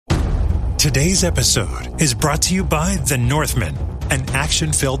Today's episode is brought to you by The Northman, an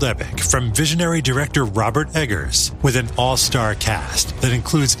action-filled epic from visionary director Robert Eggers with an all-star cast that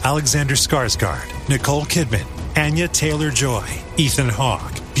includes Alexander Skarsgård, Nicole Kidman, Anya Taylor-Joy, Ethan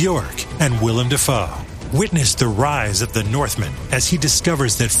Hawke, Bjork, and Willem Dafoe. Witness the rise of the Northman as he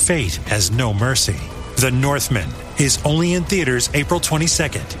discovers that fate has no mercy. The Northman is only in theaters April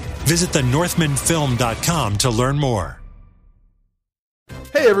 22nd. Visit thenorthmanfilm.com to learn more.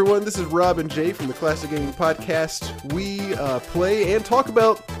 Hey everyone, this is Rob and Jay from the Classic Gaming Podcast. We play and talk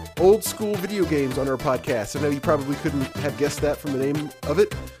about old school video games on our podcast. I know you probably couldn't have guessed that from the name of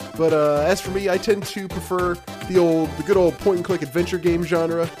it, but as for me, I tend to prefer the good old point and click adventure game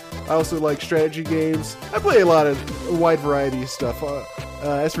genre. I also like strategy games. I play a wide variety of stuff.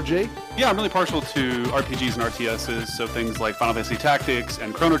 As for Jay? Yeah, I'm really partial to RPGs and RTSs, so things like Final Fantasy Tactics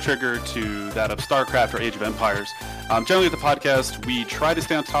and Chrono Trigger to that of StarCraft or Age of Empires. Generally at the podcast, we try to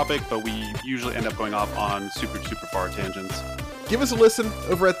stay on topic, but we usually end up going off on super far tangents. Give us a listen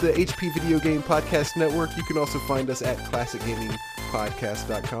over at the HP Video Game Podcast Network. You can also find us at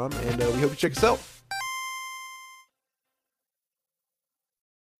classicgamingpodcast.com, and we hope you check us out.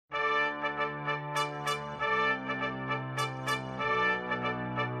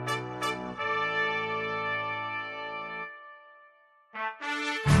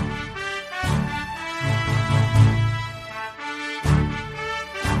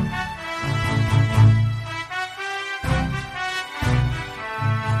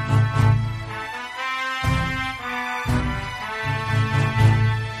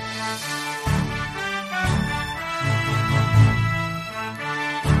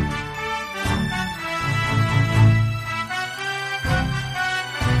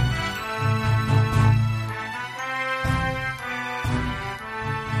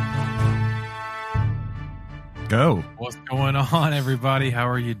 Go. What's going on, everybody? How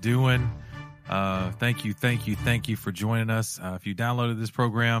are you doing? Thank you for joining us. If you downloaded this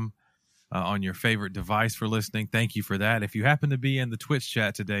program on your favorite device for listening, thank you for that. If you happen to be in the Twitch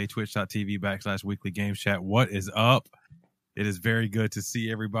chat today, twitch.tv/Weekly Games Chat, what is up? It is very good to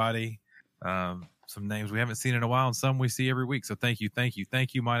see everybody. Some names we haven't seen in a while and some we see every week. So thank you.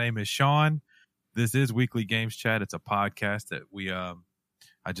 My name is Sean. This is Weekly Games Chat. It's a podcast that we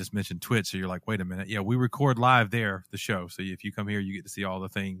I just mentioned Twitch, so you're like, wait a minute. Yeah, we record live there, the show. So if you come here, you get to see all the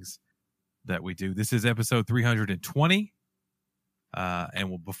things that we do. This is episode 320.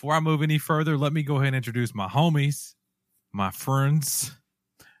 Before I move any further, let me go ahead and introduce my homies, my friends.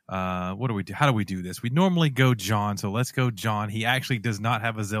 What do we do? How do we do this? We normally go John, so let's go John. He actually does not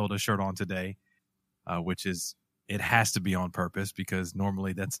have a Zelda shirt on today, which is, it has to be on purpose because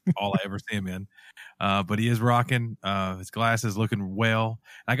normally that's all I ever see him in. But he is rocking his glasses, looking well.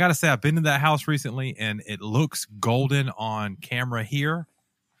 I got to say, I've been in that house recently, and it looks golden on camera here.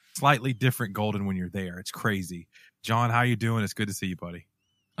 Slightly different golden when you're there. It's crazy. John, how you doing? It's good to see you, buddy.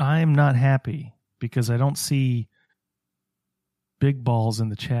 I'm not happy because I don't see big balls in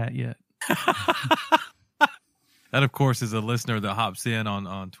the chat yet. That, of course, is a listener that hops in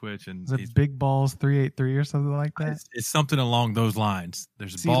on Twitch. And is it Big Balls 383 or something like that? It's something along those lines.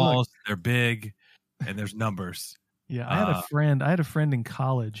 There's balls, they're big, and there's numbers. Yeah, I had a friend in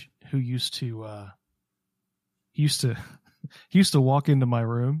college who used to walk into my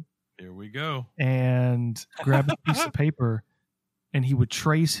room. Here we go. And grab a piece of paper, and he would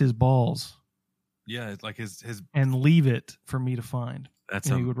trace his balls. Yeah, it's like his and leave it for me to find.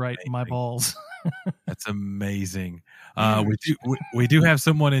 He would write my balls. That's amazing. We do have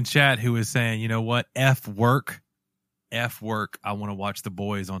someone in chat who is saying, you know what? F work. I want to watch The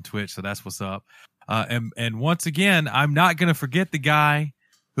Boys on Twitch. So that's what's up. And once again, I'm not going to forget the guy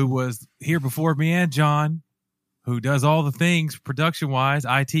who was here before me and John, who does all the things production wise,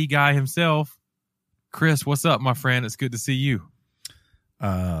 IT guy himself. Chris, what's up, my friend? It's good to see you.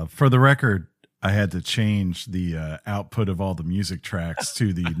 For the record, I had to change the output of all the music tracks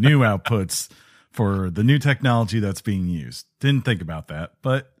to the new outputs for the new technology that's being used. Didn't think about that,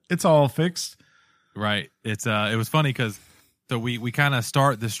 but it's all fixed. Right. It was funny because we kind of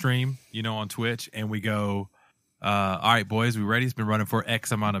start the stream, on Twitch, and we go, all right, boys, we ready? It's been running for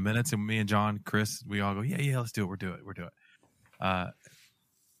X amount of minutes, and me and John, Chris, we all go, yeah, let's do it. We're doing it.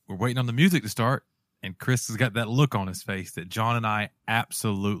 We're waiting on the music to start, and Chris has got that look on his face that John and I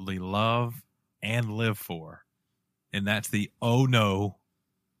absolutely love and live for, and that's the oh no,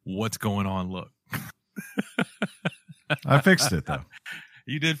 what's going on look. I fixed it though.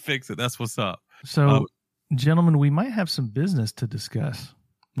 You did fix it. That's what's up. So, gentlemen, we might have some business to discuss.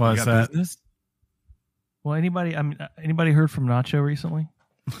 Why is that? Business? Well, anybody heard from Nacho recently?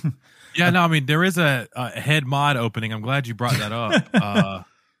 Yeah, no, I mean, there is a head mod opening. I'm glad you brought that up.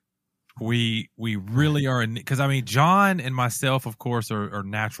 we really are, because I mean, John and myself, of course, are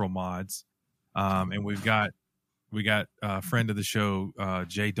natural mods, and we got a friend of the show,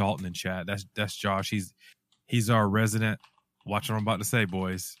 Jay Dalton in chat. That's Josh. He's our resident. Watch what I'm about to say,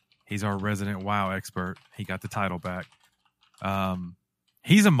 boys. He's our resident WoW expert. He got the title back.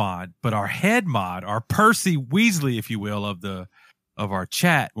 He's a mod, but our head mod, our Percy Weasley, if you will, of our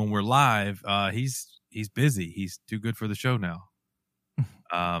chat when we're live, he's busy. He's too good for the show now.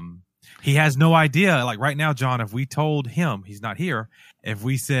 He has no idea. Like right now, John, if we told him, he's not here, if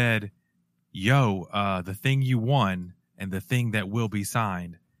we said, yo, the thing you won and the thing that will be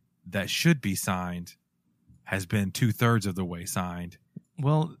signed, that should be signed, has been 2/3 of the way signed.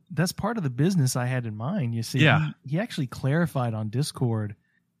 Well, that's part of the business I had in mind. You see, Yeah. he actually clarified on Discord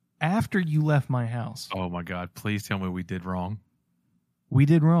after you left my house. Oh my God! Please tell me we did wrong. We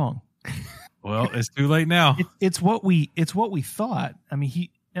did wrong. Well, it's too late now. It's what we thought. I mean,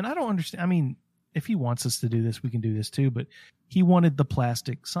 I don't understand. I mean, if he wants us to do this, we can do this too. But he wanted the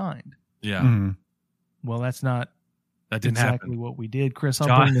plastic signed. Yeah. Mhm. Well, that's not That didn't exactly happen. what we did, Chris. I'll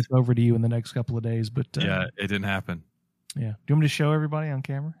John- bring this over to you in the next couple of days. But Yeah, it didn't happen. yeah. Do you want me to show everybody on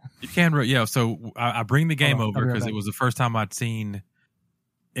camera? You can, yeah. So I bring the game Hold on, over I'll be right because back. it was the first time I'd seen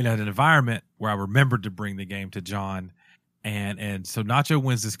in an environment where I remembered to bring the game to John, and so Nacho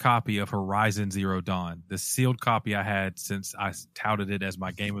wins this copy of Horizon Zero Dawn, the sealed copy I had since I touted it as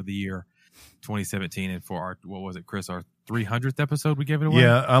my game of the year, 2017, and for our Chris, our 300th episode, we gave it away.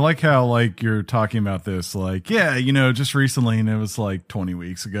 Yeah, I like how like you're talking about this, like, yeah, just recently, and it was like 20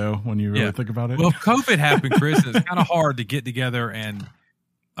 weeks ago when you really Yeah. think about it. Well, COVID happened, Chris, and it's kind of hard to get together and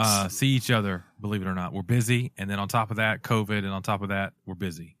see each other, believe it or not. We're busy, and then on top of that, COVID, and on top of that, we're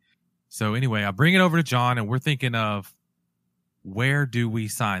busy. So anyway, I bring it over to John, and we're thinking of where do we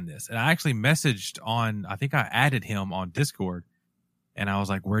sign this? And I actually messaged I think I added him on Discord, and I was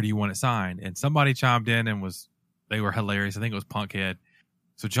like, where do you want it signed? And somebody chimed in and they were hilarious. I think it was Punkhead.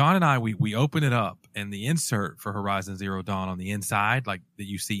 So John and I, we open it up, and the insert for Horizon Zero Dawn on the inside, like that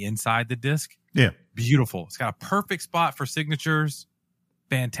you see inside the disc, yeah, beautiful. It's got a perfect spot for signatures.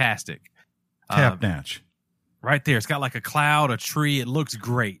 Fantastic. tap natch. Right there. It's got like a cloud, a tree. It looks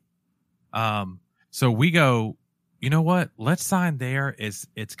great. So we go, you know what? Let's sign there.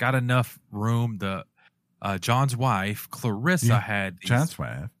 It's got enough room. The John's wife, Clarissa, had these, John's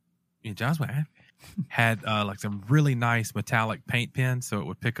wife. John's wife had like some really nice metallic paint pens, so it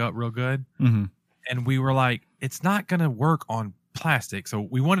would pick up real good. Mm-hmm. And we were like, it's not going to work on plastic. So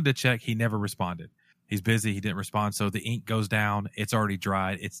we wanted to check. He never responded. He's busy. He didn't respond. So the ink goes down. It's already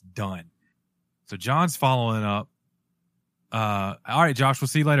dried. It's done. So John's following up. All right, Josh, we'll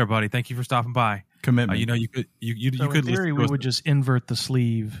see you later, buddy. Thank you for stopping by. Commitment. You could, you So could in theory, listen we to would us. just invert the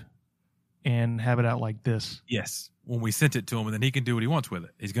sleeve and have it out like this. Yes. When we sent it to him, and then he can do what he wants with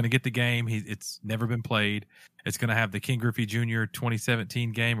it. He's going to get the game. It's never been played. It's going to have the King Griffey Jr.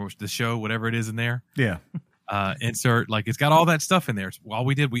 2017 game or the show, whatever it is in there. Yeah. Insert, like it's got all that stuff in there. All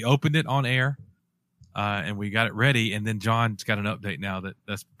we did, we opened it on air, and we got it ready. And then John's got an update now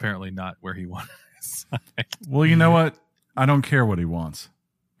that's apparently not where he wanted it. Well, you know what? I don't care what he wants.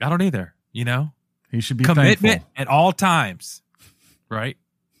 I don't either. He should be Commitment thankful. at all times, right?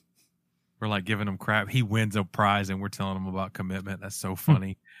 We're like giving him crap. He wins a prize, and we're telling him about commitment. That's so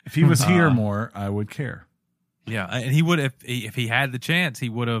funny. If he was here more, I would care. Yeah, and he would if he had the chance, he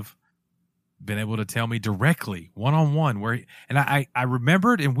would have been able to tell me directly, one on one. I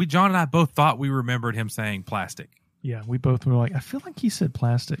remembered, and John and I both thought we remembered him saying plastic. Yeah, we both were like, I feel like he said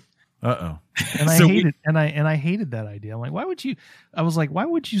plastic. Uh-oh. And I So hated and I hated that idea. I'm like, why would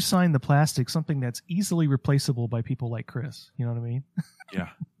you sign the plastic, something that's easily replaceable by people like Chris? You know what I mean? Yeah,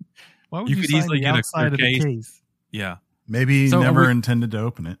 Why would You you, could sign easily the get a outside of clear the case. case? yeah. Maybe he So never we- intended to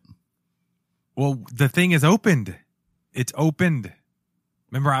open it. Well, the thing is opened. It's opened.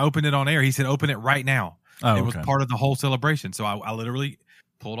 Remember, I opened it on air. He said, "Open it right now." Oh, It was okay. part of the whole celebration. So I literally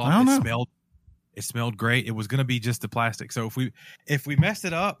pulled off. I don't know. It smelled great. It was going to be just the plastic. So if we messed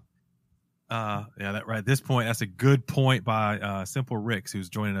it up, at this point, that's a good point by Simple Ricks, who's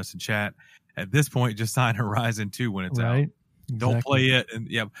joining us in chat. At this point, just sign Horizon 2 when it's out. Right? Don't Exactly. play it. And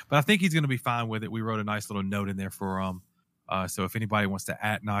but I think he's going to be fine with it. We wrote a nice little note in there for so if anybody wants to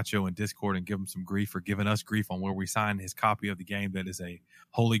at Nacho in Discord and give him some grief for giving us grief on where we signed his copy of the game, that is a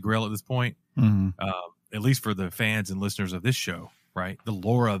holy grail at this point. Mhm. At least for the fans and listeners of this show, right? The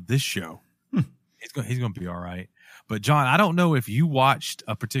lore of this show. He's going to be all right. But John, I don't know if you watched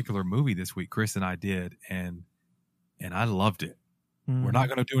a particular movie this week. Chris and I did, and I loved it. Mm. We're not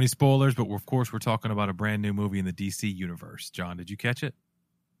going to do any spoilers, but of course we're talking about a brand new movie in the DC universe. John, did you catch it?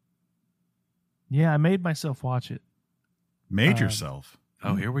 Yeah, I made myself watch it. Made yourself.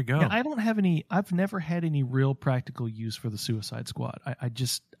 Oh, here we go. Yeah, I've never had any real practical use for the Suicide Squad.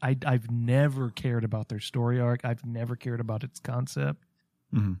 I've never cared about their story arc. I've never cared about its concept.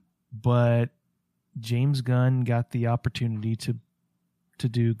 Mm-hmm. But James Gunn got the opportunity to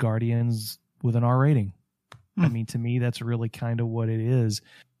do Guardians with an R rating. I mean, to me, that's really kind of what it is.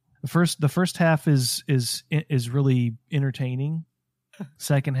 The first half is really entertaining.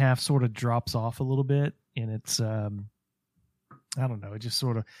 Second half sort of drops off a little bit, and it's I don't know. It just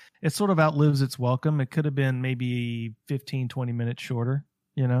sort of outlives its welcome. It could have been maybe 15, 20 minutes shorter,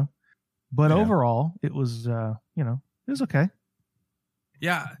 but overall it was, it was okay.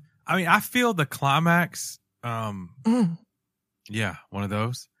 Yeah. I mean, I feel the climax. Yeah, one of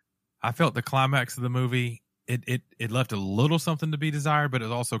those. I felt the climax of the movie. It left a little something to be desired, but it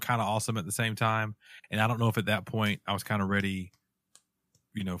was also kind of awesome at the same time. And I don't know if at that point I was kind of ready,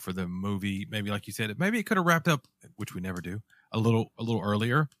 for the movie. Maybe like you said, maybe it could have wrapped up, which we never do, a little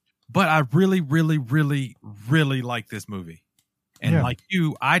earlier. But I really, really, really, really like this movie. And like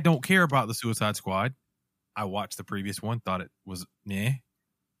you, I don't care about the Suicide Squad. I watched the previous one, thought it was meh.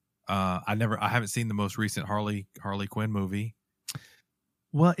 I haven't seen the most recent Harley Quinn movie.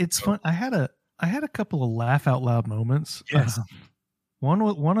 Well, it's fun. I had a couple of laugh out loud moments. Yes. One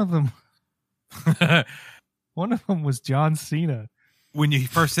of them was John Cena. When he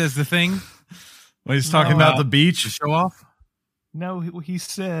first says the thing, when he's talking about the beach, to show off. No, he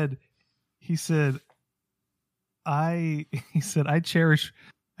said, I cherish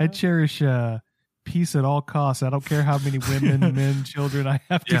peace at all costs. I don't care how many women, men, children I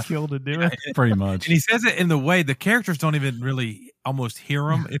have to kill to do it. Pretty much. And he says it in the way the characters don't even really almost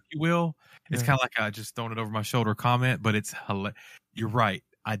hear him, if you will. It's kind of like I just thrown it over my shoulder comment, but it's hilarious. You're right.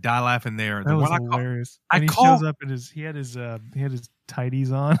 I die laughing there. That was hilarious. And he shows up in he had his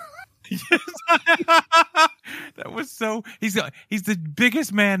tighties on. Yes. That was so. He's the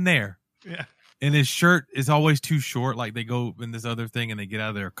biggest man there. Yeah. And his shirt is always too short. Like they go in this other thing and they get out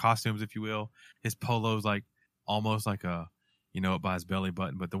of their costumes, if you will. His polo's like almost like up by his belly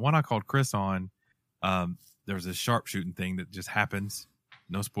button. But the one I called Chris on, there's a sharpshooting thing that just happens.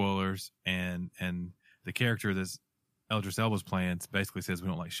 No spoilers. And the character that Idris Elba's playing basically says we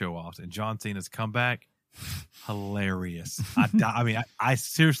don't like show offs. And John Cena's comeback, hilarious. I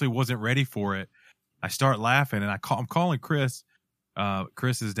seriously wasn't ready for it. I start laughing and I'm calling Chris.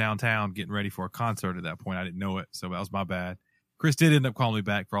 Chris is downtown getting ready for a concert at that point. I didn't know it, so that was my bad. Chris did end up calling me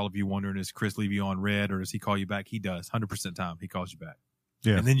back. For all of you wondering, does Chris leave you on red or does he call you back? He does. 100% time he calls you back.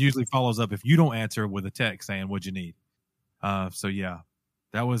 Yeah. And then usually follows up if you don't answer with a text saying, what'd you need? So yeah,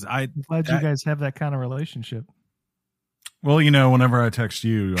 that was, I'm glad you guys have that kind of relationship. Well, whenever I text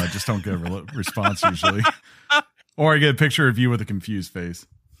you, I just don't get a response usually. Or I get a picture of you with a confused face.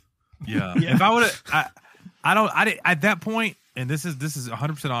 Yeah. If I would have, I didn't at that point, and this is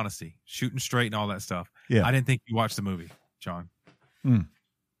 100% honesty, shooting straight and all that stuff. Yeah. I didn't think you watched the movie, John. Mm.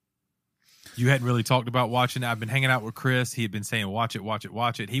 You hadn't really talked about watching it. I've been hanging out with Chris. He had been saying, watch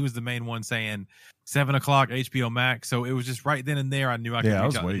it. He was the main one saying 7:00 HBO Max. So it was just right then and there. I knew I could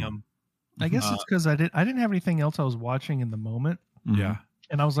reach out to him. I guess it's because I didn't have anything else I was watching in the moment. Yeah.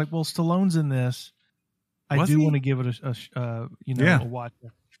 And I was like, well, Stallone's in this. I want to give it a watch.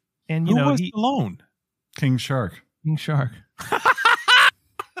 And who was Stallone? King Shark. King Shark.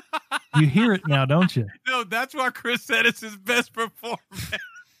 You hear it now, don't you? No, that's why Chris said it's his best performance.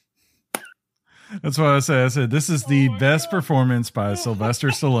 That's what I said. I said this is the best performance by Sylvester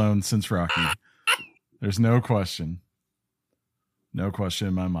Stallone since Rocky. There's no question. No question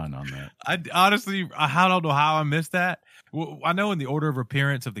in my mind on that. I honestly, I don't know how I missed that. Well, I know in the order of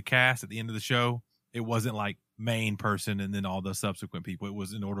appearance of the cast at the end of the show, it wasn't like main person and then all the subsequent people. It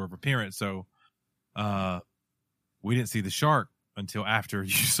was in order of appearance. So we didn't see the shark until after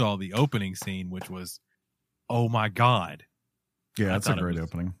you saw the opening scene, which was, oh my God. Yeah, that's a great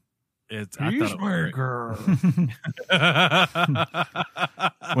opening. He's my girl.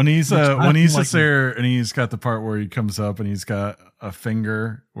 when he's just there and he's got the part where he comes up and he's got a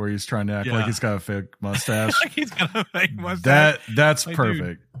finger where he's trying to act like he's got a fake mustache. Like he's got a fake mustache. That's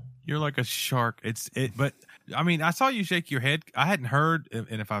perfect. Dude, you're like a shark. But I mean, I saw you shake your head. I hadn't heard,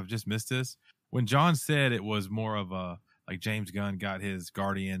 and if I've just missed this, when John said it was more of a like James Gunn got his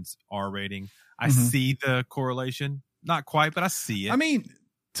Guardians R rating. I see the correlation, not quite, but I see it. I mean.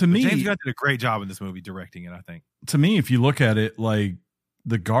 To me, James Gunn did a great job in this movie directing it, I think. To me, if you look at it, like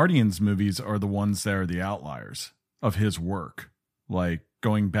the Guardians movies are the ones that are the outliers of his work. Like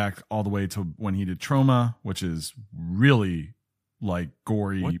going back all the way to when he did Trauma, which is really like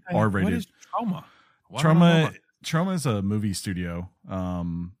gory, R-rated. What is Trauma? Trauma is a movie studio,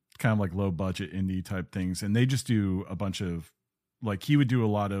 kind of like low budget indie type things. And they just do a bunch of Like he would do a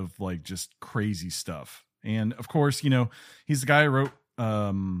lot of like just crazy stuff. And of course, you know, he's the guy who wrote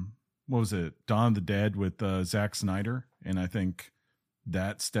what was it, Dawn of the Dead with Zack Snyder, and I think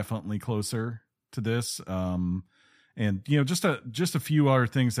that's definitely closer to this. And you know, just a few other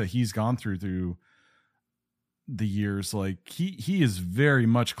things that he's gone through the years. Like he is very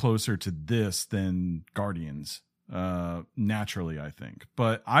much closer to this than Guardians, naturally, I think.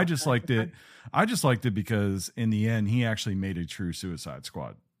 But I just liked it. I just liked it because in the end, he actually made a true Suicide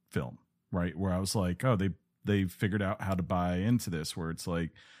Squad film, right? Where I was like, oh, they figured out how to buy into this, where it's like,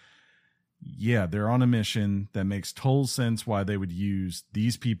 yeah, they're on a mission that makes total sense why they would use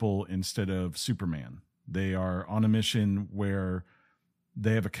these people instead of Superman. They are on a mission where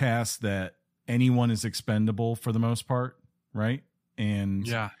they have a cast that anyone is expendable for the most part, right? And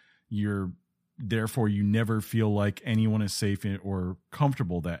therefore you never feel like anyone is safe or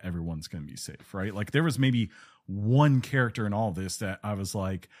comfortable that everyone's going to be safe, right? Like there was maybe one character in all this that I was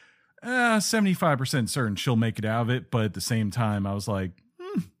like, 75% certain she'll make it out of it. But at the same time, I was like,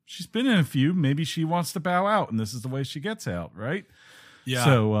 she's been in a few. Maybe she wants to bow out, and this is the way she gets out, right? Yeah.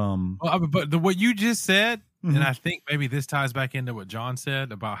 So, but what you just said, and I think maybe this ties back into what John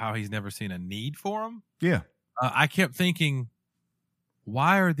said about how he's never seen a need for him. Yeah. I kept thinking,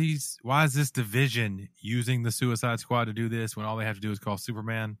 why is this division using the Suicide Squad to do this when all they have to do is call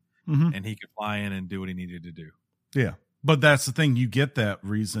Superman and he could fly in and do what he needed to do? Yeah. But that's the thing. You get that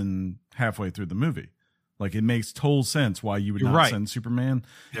reason halfway through the movie. Like it makes total sense why you would not send Superman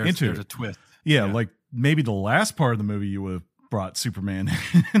into there's a twist. Yeah, like maybe the last part of the movie you would have brought Superman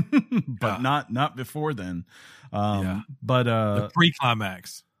in, but not before then. But the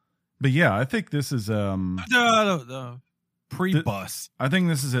pre-climax. But yeah, I think this is the pre-bus. I think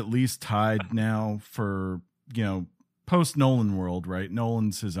this is at least tied now for, you know, post Nolan world, right?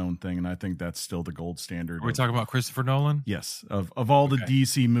 Nolan's his own thing, and I think that's still the gold standard. Are we talking about Christopher Nolan? Yes. Of all the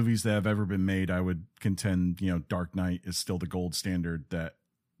DC movies that have ever been made, I would contend, you know, Dark Knight is still the gold standard that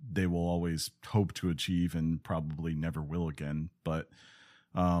they will always hope to achieve and probably never will again. But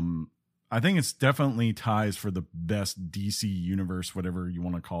I think it's definitely ties for the best DC universe, whatever you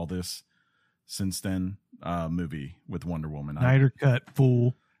want to call this, since then movie with Wonder Woman. Snyder Cut,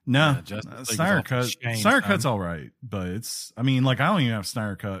 fool. No, Snyder Cut's all right, but it's, I mean, like I don't even have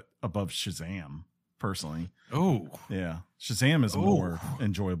Snyder Cut above Shazam personally. Oh, yeah, Shazam is a more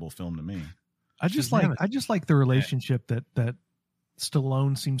enjoyable film to me. I just like the relationship that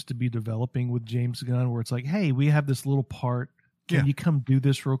Stallone seems to be developing with James Gunn, where it's like, hey, we have this little part. Can you come do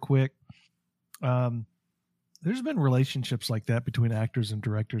this real quick? There's been relationships like that between actors and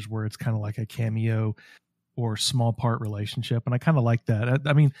directors where it's kind of like a cameo or small part relationship. And I kind of like that.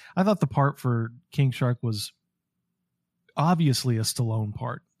 I mean, I thought the part for King Shark was obviously a Stallone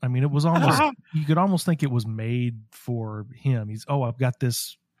part. I mean, it was almost, you could almost think it was made for him. I've got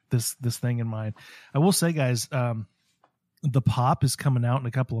this thing in mind. I will say, guys, the pop is coming out in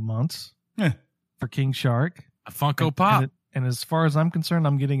a couple of months for King Shark. A Funko Pop. And as far as I'm concerned,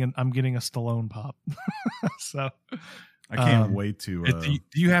 I'm getting a Stallone pop. So I can't wait to. Do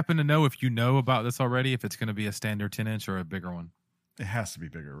you happen to know if you know about this already? If it's going to be a standard 10-inch or a bigger one? It has to be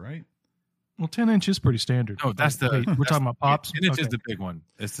bigger, right? Well, 10-inch is pretty standard. Oh, that's we're talking about pops. 10-inch is the big one.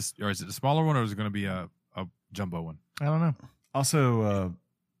 Or is it the smaller one, or is it going to be a jumbo one? I don't know. Also,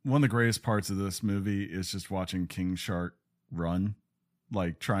 one of the greatest parts of this movie is just watching King Shark run,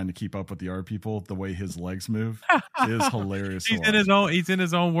 like trying to keep up with the other people. The way his legs move is hilarious. He's in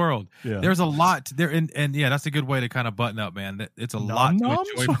his own world. Yeah. There's a lot there, and yeah, that's a good way to kind of button up, man. It's a lot to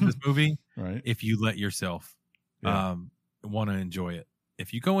enjoy from this movie, right? If you let yourself want to enjoy it.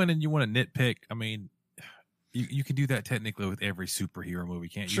 If you go in and you want to nitpick, I mean, you can do that technically with every superhero movie,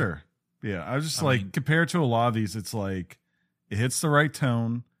 can't you? Sure. Yeah, I was just compared to a lot of these, it's like it hits the right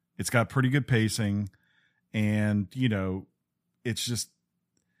tone. It's got pretty good pacing, and you know, it's just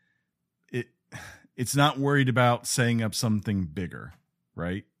it's not worried about setting up something bigger,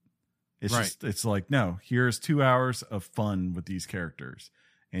 right? It's just, it's like, no, here's 2 hours of fun with these characters.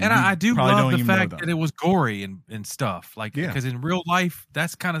 And I do love the fact that it was gory and stuff. Like, because in real life,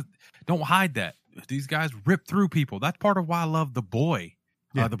 that's kind of, don't hide that. These guys rip through people. That's part of why I love The Boys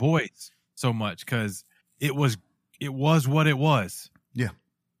so much, because it was what it was. Yeah.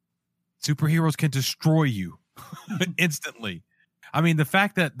 Superheroes can destroy you instantly. I mean, the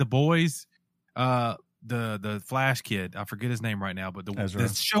fact that The Boys, the Flash kid, I forget his name right now, but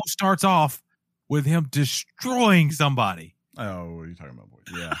the show starts off with him destroying somebody. Oh, what are you talking about, boy?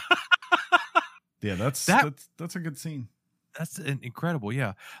 Yeah. Yeah, that's a good scene. That's incredible.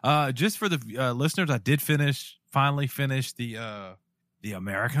 Yeah. Just for the listeners, I did finally finish the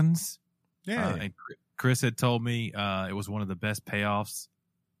Americans. Yeah. And Chris had told me it was one of the best payoffs.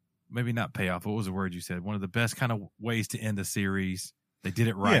 Maybe not payoff. What was the word you said? One of the best kind of ways to end a series. They did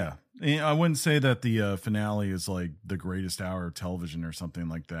it right. Yeah. I wouldn't say that the finale is like the greatest hour of television or something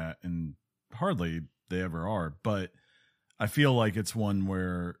like that. And hardly they ever are. But I feel like it's one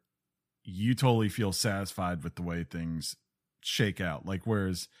where you totally feel satisfied with the way things shake out. Like,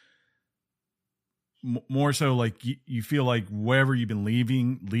 whereas more so like you feel like wherever you've been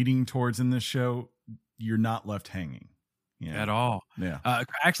leading towards in this show, you're not left hanging. At all. Yeah.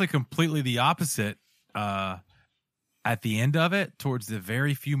 Actually, completely the opposite. At the end of it, towards the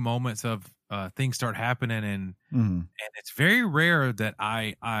very few moments of things start happening, and it's very rare that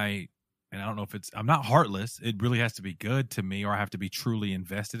I and I don't know if I'm not heartless. It really has to be good to me, or I have to be truly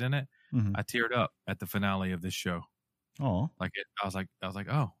invested in it. I teared up at the finale of this show. Oh, I was like,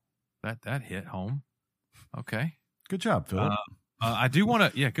 oh, that hit home. Okay, good job, Philip. I do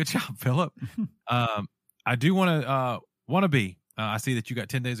want to, good job, Philip. I do want to be. I see that you got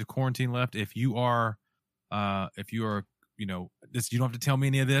 10 days of quarantine left. If you are, this, you don't have to tell me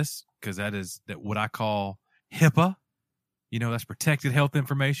any of this, because that what I call HIPAA. That's protected health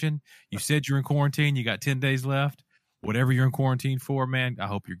information. You said you're in quarantine. You got 10 days left. Whatever you're in quarantine for, man, I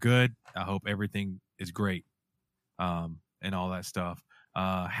hope you're good. I hope everything is great. And all that stuff.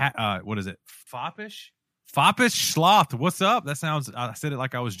 What is it? Foppish Sloth. What's up? That sounds, I said it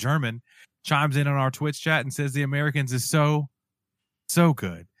like I was German. Chimes in on our Twitch chat and says the Americans is so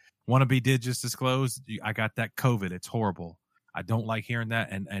good. Wannabe did just disclose, I got that COVID. It's horrible. I don't like hearing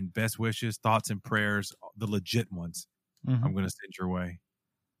that. And best wishes, thoughts, and prayers, the legit ones, I'm going to send your way.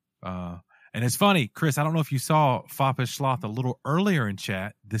 And it's funny, Chris, I don't know if you saw Foppish Sloth a little earlier in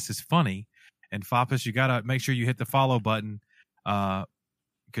chat. This is funny. And Foppish, you got to make sure you hit the follow button,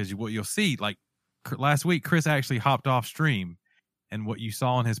 because what you'll see, like last week, Chris actually hopped off stream. And what you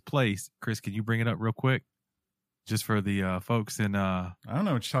saw in his place, Chris, can you bring it up real quick? Just for the folks in... I don't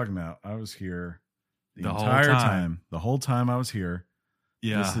know what you're talking about. I was here the entire time. The whole time I was here.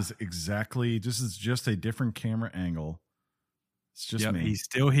 Yeah. This is just a different camera angle. It's just me. He's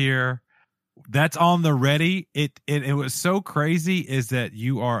still here. That's on the ready. It was so crazy is that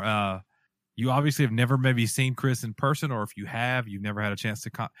you are... you obviously have never maybe seen Chris in person, or if you have, you've never had a chance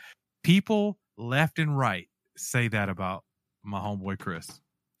to... People left and right say that about my homeboy Chris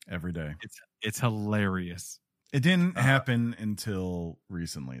every day. It's hilarious. It didn't happen until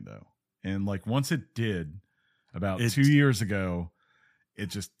recently, though. And like once it did, about 2 years ago,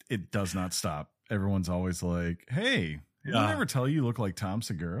 it does not stop. Everyone's always like, "Hey, did I ever tell you look like Tom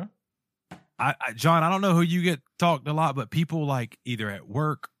Segura?" John, I don't know who you get talked a lot, but people like either at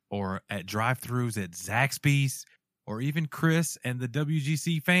work or at drive-thrus at Zaxby's, or even Chris and the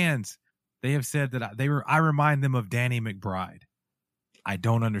WGC fans, they have said that I remind them of Danny McBride. I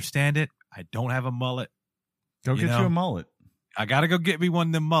don't understand it. I don't have a mullet. Go get you a mullet. I got to go get me one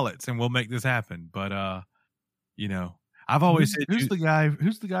of them mullets, and we'll make this happen. But, I've always said... Who's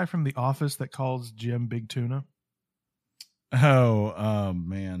the guy from The Office that calls Jim Big Tuna? Oh,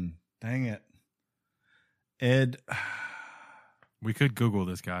 man. Dang it. Ed. We could Google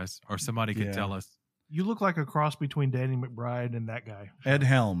this, guys, or somebody could tell us. You look like a cross between Danny McBride and that guy. Ed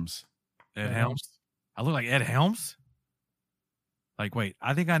Helms. Ed Helms? I look like Ed Helms? Like, wait,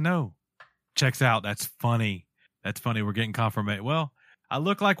 I think I know. Checks out. That's funny. We're getting confirmation. Well, I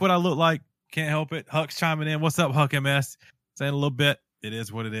look like what I look like. Can't help it. Huck's chiming in. What's up, Huck MS? Saying a little bit. It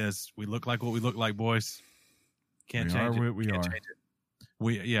is what it is. We look like what we look like, boys. Can't change it. We are.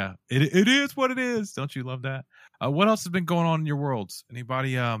 It is what it is. Don't you love that? What else has been going on in your worlds?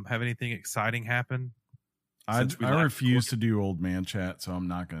 Anybody have anything exciting happen? I refuse to do old man chat, so I'm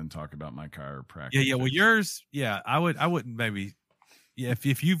not going to talk about my chiropractor. Yeah. Well, yours, I wouldn't maybe. Yeah,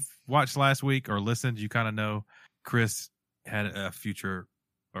 if you've watched last week or listened, you kind of know Chris had a future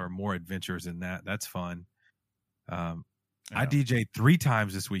or more adventures in that. That's fun. I DJ'd 3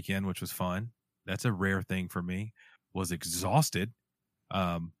 times this weekend, which was fun. That's a rare thing for me. Was exhausted.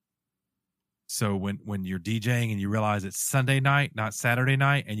 So when you're DJing and you realize it's Sunday night, not Saturday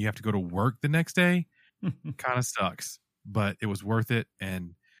night, and you have to go to work the next day, kind of sucks. But it was worth it.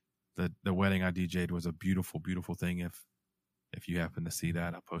 And the wedding I DJ'd was a beautiful, beautiful thing. If you happen to see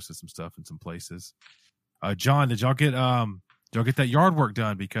that, I posted some stuff in some places. John, did y'all get that yard work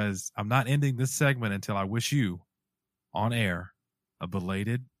done? Because I'm not ending this segment until I wish you on air a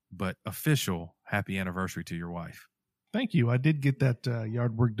belated but official happy anniversary to your wife. Thank you. I did get that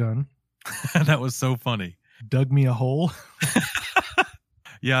yard work done. That was so funny. Dug me a hole.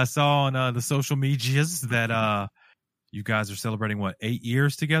 Yeah, I saw on the social medias that you guys are celebrating 8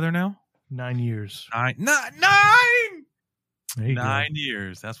 years together now? 9 years. 9 There you 9 go.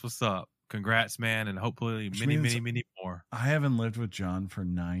 years. That's what's up. congrats, man, and hopefully Which many, means- many, many more. I haven't lived with John for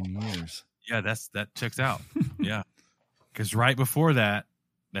 9 years. Yeah, that checks out. Yeah, because right before that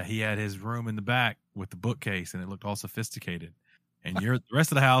he had his room in the back with the bookcase, and it looked all sophisticated. And the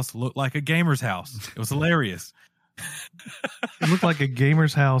rest of the house looked like a gamer's house. It was hilarious. It looked like a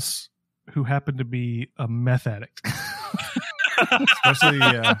gamer's house who happened to be a meth addict.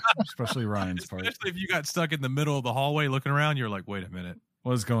 Especially Ryan's part. Especially if you got stuck in the middle of the hallway looking around, you're like, wait a minute.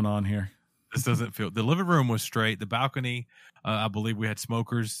 What is going on here? This doesn't feel. The living room was straight. The balcony, I believe we had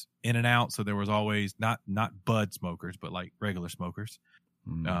smokers in and out, so there was always not bud smokers, but like regular smokers.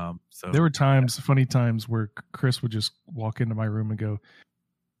 So There were times, funny times, where Chris would just walk into my room and go,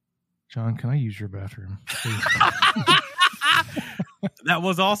 "John, can I use your bathroom?" that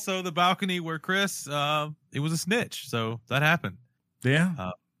was also the balcony where Chris, it was a snitch, so that happened.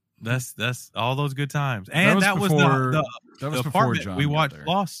 Yeah. That's all those good times, and that was before the John apartment we got watched there.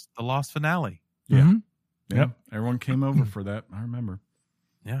 the Lost finale. Yeah. Mhm. Yep. Everyone came over for that. I remember.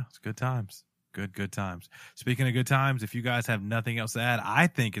 Yeah, it's good times. Good times. Speaking of good times, if you guys have nothing else to add, I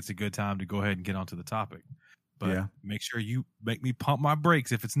think it's a good time to go ahead and get onto the topic. But Yeah. make sure you make me pump my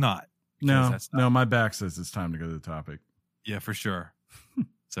brakes if it's not. Because No, my back says it's time to go to the topic. Yeah, for sure.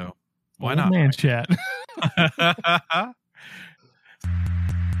 So why Old not? man chat.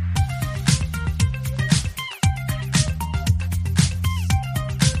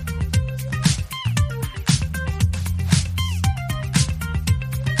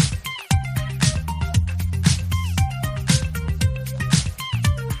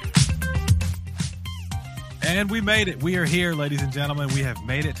 And we made it. We are here, ladies and gentlemen. We have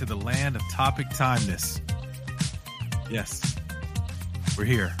made it to the land of topic timeness. Yes, we're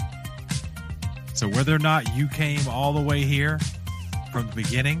here. So whether or not you came all the way here from the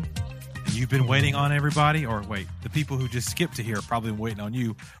beginning and you've been waiting on everybody, or wait, the people who just skipped to here are probably waiting on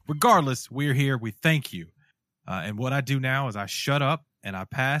you. Regardless, we're here. We thank you. And what I do now is I shut up and I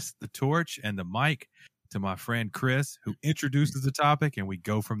pass the torch and the mic to my friend Chris, who introduces the topic, and we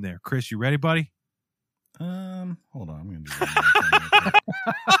go from there. Chris, you ready, buddy? Hold on. I'm going to do that.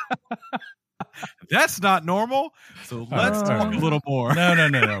 That's not normal. So let's All talk right. a little more.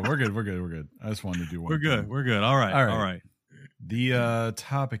 No. We're good. I just wanted to do one. We're good. thing. We're good. All right. All right. All right. The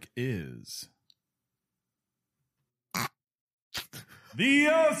topic is the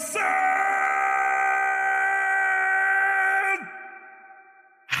Ascent.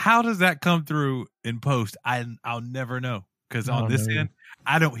 How does that come through in post? I'll never know, because on this end,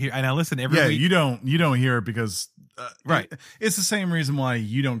 I don't hear. And I listen every Yeah, week. you don't hear it because Right. It's the same reason why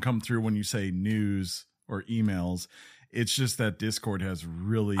you don't come through when you say news or emails. It's just that Discord has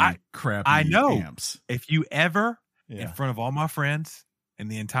really crappy I know. amps. If you ever, in Yeah. front of all my friends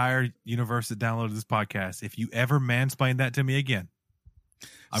and the entire universe that downloaded this podcast, if you ever mansplain that to me again,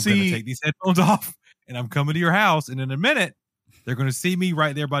 I'm going to See- take these headphones off and I'm coming to your house. And in a minute, they're going to see me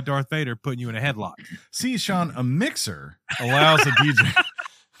right there by Darth Vader putting you in a headlock. See, Sean, a mixer allows a DJ.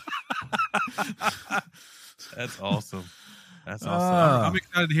 That's awesome. That's awesome. I'm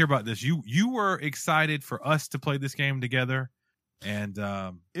excited to hear about this. You were excited for us to play this game together, and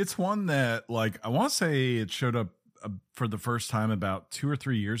It's one that, like, I want to say it showed up for the first time about 2 or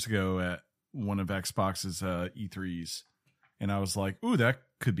 3 years ago at one of Xbox's E3s, and I was like, "Ooh, that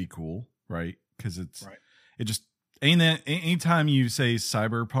could be cool, right?" Because it just ain't that. Anytime you say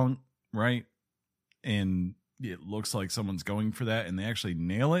cyberpunk, right, and it looks like someone's going for that, and they actually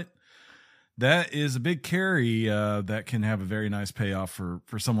nail it. That is a big carry that can have a very nice payoff for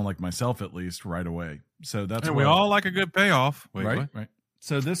someone like myself, at least right away. So that's we all like a good payoff. Wait, right, what? right.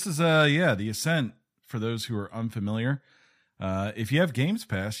 So this is the Ascent. For those who are unfamiliar, if you have Games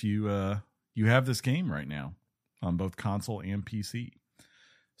Pass, you have this game right now on both console and PC.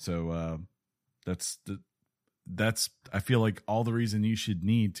 So that's I feel like all the reason you should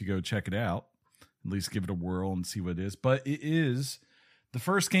need to go check it out, at least give it a whirl and see what it is. But it is the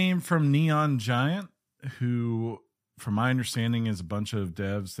first game from Neon Giant, who, from my understanding, is a bunch of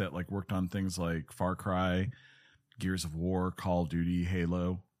devs that like worked on things like Far Cry, Gears of War, Call of Duty,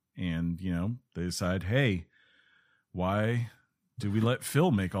 Halo, and they decide, hey, why do we let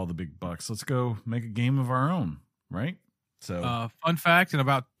Phil make all the big bucks? Let's go make a game of our own, right? So, Fun fact: in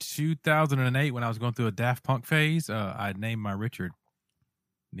about 2008, when I was going through a Daft Punk phase, I named my Richard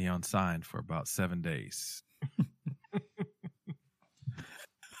Neon Sign for about 7 days.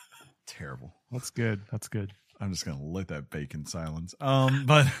 terrible. That's good. That's good. I'm just gonna let that bake in silence.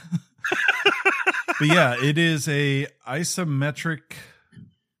 But but yeah, it is a isometric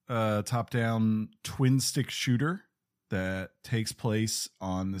top-down twin stick shooter that takes place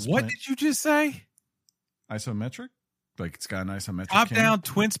on this What planet. did you just say? Isometric? Like it's got a nice isometric Top camera. down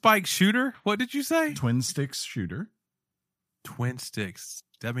twin spike shooter. What did you say? Twin sticks shooter. Twin sticks.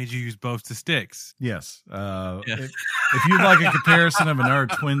 That means you use both the sticks. Yes. If you'd like a comparison of another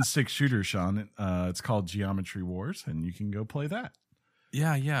twin stick shooter, Sean, it's called Geometry Wars, and you can go play that.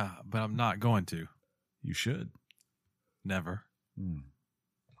 Yeah, but I'm not going to. You should. Never. You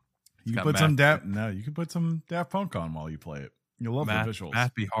can put some you can put some Daft Punk on while you play it. You'll love the visuals.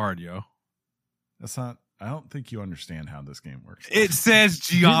 Math be hard, yo. That's not. I don't think you understand how this game works. It says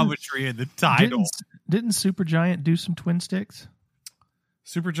geometry in the title. Didn't Supergiant do some twin sticks?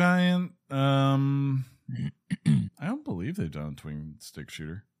 Supergiant. I don't believe they've done a twin stick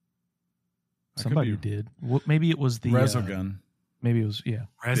shooter. Somebody did. Well, maybe it was the Resogun. Maybe it was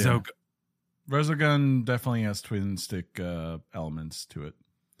Resogun definitely has twin stick elements to it.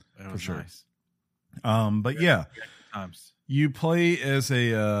 That was sure. nice. But yeah, times. You play as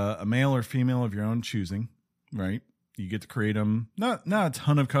a male or female of your own choosing, right? You get to create them. Not a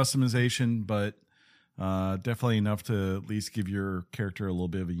ton of customization, but definitely enough to at least give your character a little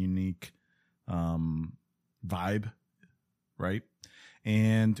bit of a unique vibe, right?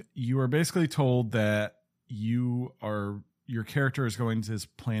 And you are basically told that your character is going to this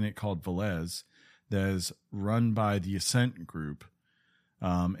planet called Velez that is run by the Ascent group.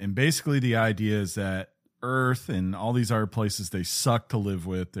 And basically the idea is that Earth and all these other places, they suck to live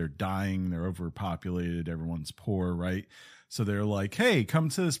with. They're dying. They're overpopulated. Everyone's poor, right? So they're like, hey, come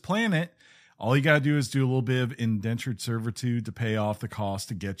to this planet. All you got to do is do a little bit of indentured servitude to pay off the cost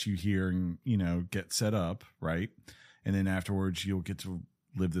to get you here and, get set up, right? And then afterwards, you'll get to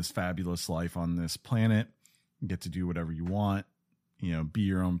live this fabulous life on this planet, get to do whatever you want, be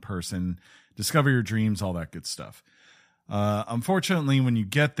your own person, discover your dreams, all that good stuff. Unfortunately, when you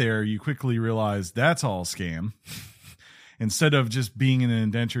get there, you quickly realize that's all scam. Instead of just being an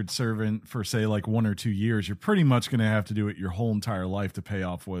indentured servant for, say, like 1 or 2 years, you're pretty much going to have to do it your whole entire life to pay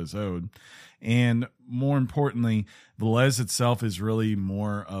off what is owed. And more importantly, Velez itself is really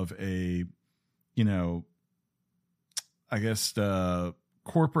more of a,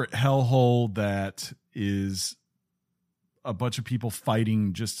 corporate hellhole that is a bunch of people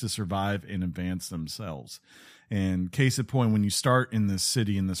fighting just to survive and advance themselves. And case in point, when you start in this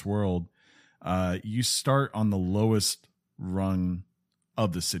city, in this world, you start on the lowest rung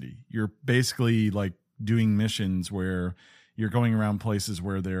of the city. You're basically like doing missions where you're going around places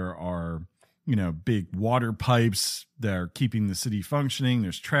where there are, big water pipes that are keeping the city functioning.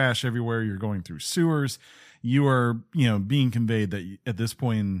 There's trash everywhere. You're going through sewers. You are, being conveyed that at this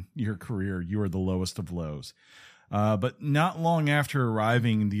point in your career, you are the lowest of lows. But not long after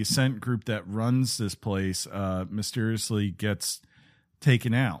arriving, the Ascent group that runs this place mysteriously gets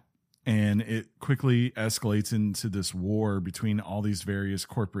taken out. And it quickly escalates into this war between all these various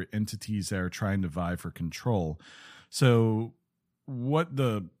corporate entities that are trying to vie for control. So what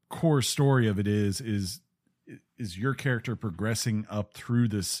the core story of it is your character progressing up through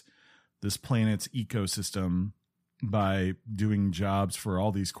this planet's ecosystem by doing jobs for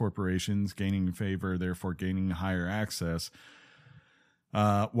all these corporations, gaining favor, therefore gaining higher access,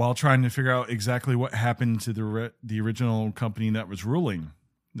 while trying to figure out exactly what happened to the original company that was ruling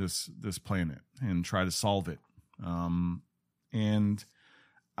this planet and try to solve it. And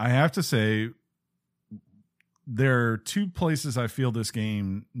I have to say, there are 2 places I feel this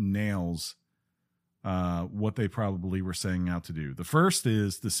game nails what they probably were setting out to do. The first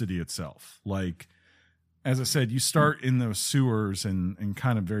is the city itself. Like, as I said, you start in those sewers and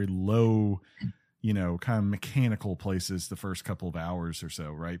kind of very low, kind of mechanical places the first couple of hours or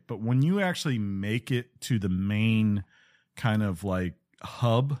so, right? But when you actually make it to the main kind of like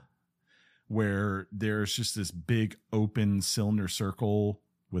hub where there's just this big open cylinder circle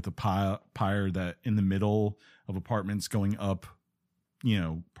with a pyre that in the middle of apartments going up,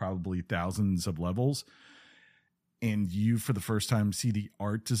 probably thousands of levels, and you for the first time see the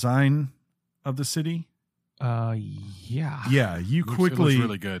art design of the city. Yeah. You quickly, it looks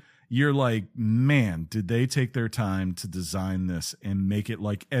really good. You're like, man, did they take their time to design this and make it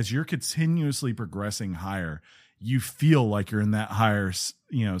like, as you're continuously progressing higher, you feel like you're in that higher,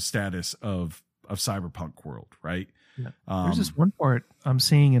 status of cyberpunk world, right? Yeah. There's this one part I'm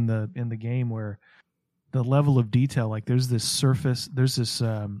seeing in the game where the level of detail, like there's this surface, there's this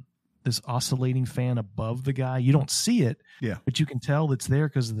oscillating fan above the guy. You don't see it, but you can tell it's there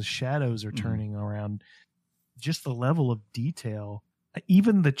because the shadows are turning around. Just the level of detail,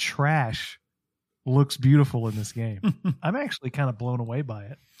 even the trash looks beautiful in this game. I'm actually kind of blown away by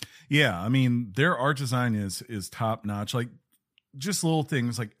it. Yeah, I mean, their art design is top notch. Like just little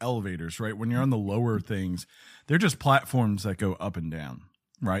things like elevators, right? When you're on the lower things, they're just platforms that go up and down.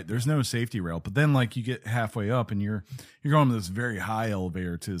 right? There's no safety rail. But then like you get halfway up and you're going to this very high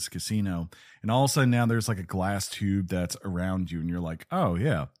elevator to this casino, and all of a sudden now there's like a glass tube that's around you, and you're like, oh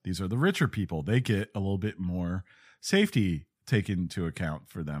yeah, these are the richer people. They get a little bit more safety taken into account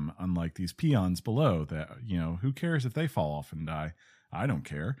for them, unlike these peons below that, you know, who cares if they fall off and die? I don't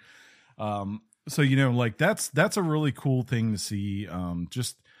care. So, you know, like that's a really cool thing to see.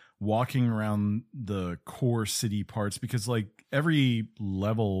 Just walking around the core city parts, because like every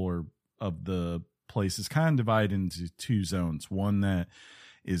level or of the place is kind of divided into two zones. One that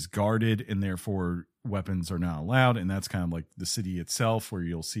is guarded and therefore weapons are not allowed. And that's kind of like the city itself, where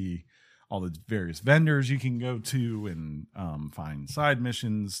you'll see all the various vendors you can go to and find side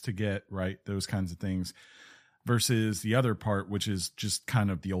missions to get, right? Those kinds of things. Versus the other part, which is just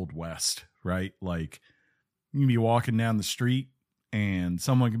kind of the Old West, right? Like you can be walking down the street and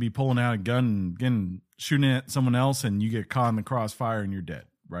someone can be pulling out a gun and again shooting at someone else, and you get caught in the crossfire and you're dead,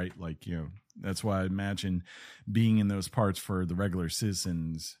 right? Like, you know, that's why I imagine being in those parts for the regular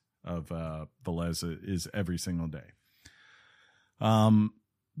citizens of Velez is every single day.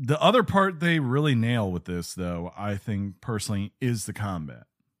 The other part they really nail with this, though, I think personally, is the combat,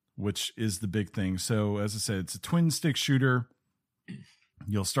 which is the big thing. So as I said, it's a twin stick shooter.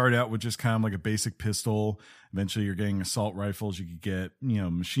 You'll start out with just kind of like a basic pistol. Eventually you're getting assault rifles. You could get, you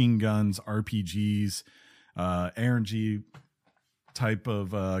know, machine guns, RPGs, RNG type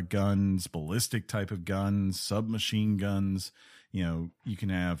of guns, ballistic type of guns, submachine guns. You know, you can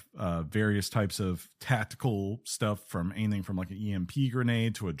have various types of tactical stuff, from anything from like an EMP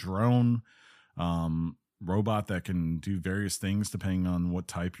grenade to a drone, robot that can do various things depending on what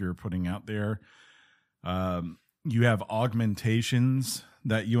type you're putting out there. You have augmentations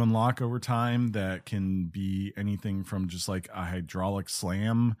that you unlock over time that can be anything from just like a hydraulic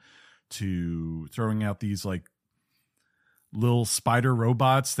slam to throwing out these like little spider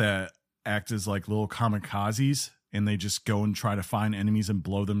robots that act as like little kamikazes, and they just go and try to find enemies and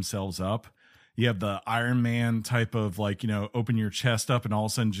blow themselves up. You have the Iron Man type of like, you know, open your chest up and all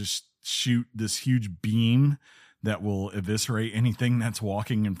of a sudden just shoot this huge beam that will eviscerate anything that's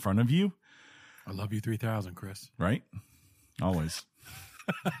walking in front of you. I love you 3000, Chris. Right? Always.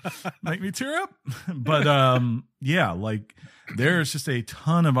 Make me tear up. But yeah, like there's just a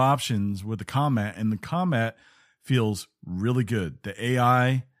ton of options with the combat, and the combat feels really good. The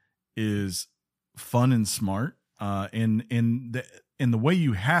AI is fun and smart. And the way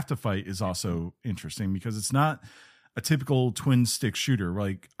you have to fight is also interesting, because it's not a typical twin stick shooter.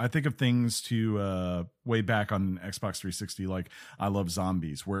 Like I think of things to way back on Xbox 360, like I Love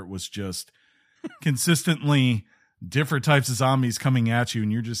Zombies, where it was just consistently different types of zombies coming at you,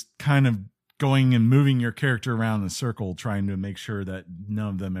 and you're just kind of going and moving your character around in a circle, trying to make sure that none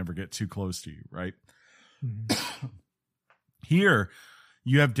of them ever get too close to you, right? Mm-hmm. Here,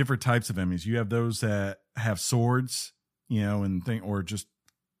 you have different types of enemies. You have those that have swords, you know, or just,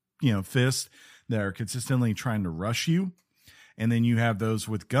 you know, fists that are consistently trying to rush you. And then you have those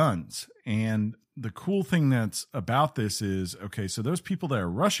with guns. And the cool thing that's about this is, okay, so those people that are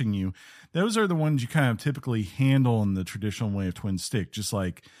rushing you, those are the ones you kind of typically handle in the traditional way of twin stick. Just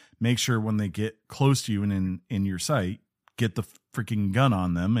like make sure when they get close to you and in your sight, get the freaking gun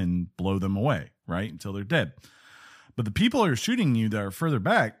on them and blow them away, right? Until they're dead. But the people that are shooting you that are further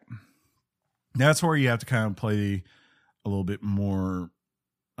back, that's where you have to kind of play a little bit more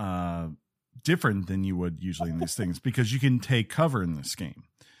different than you would usually in these things, because you can take cover in this game.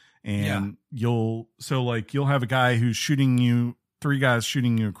 And you'll have a guy who's shooting you, 3 guys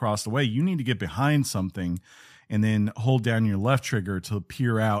shooting you across the way. You need to get behind something and then hold down your left trigger to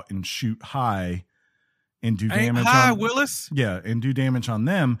peer out and shoot high and do damage. Hi, Willis. Yeah, and do damage on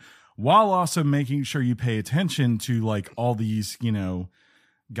them, while also making sure you pay attention to like all these, you know,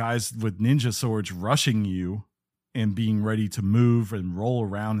 guys with ninja swords rushing you and being ready to move and roll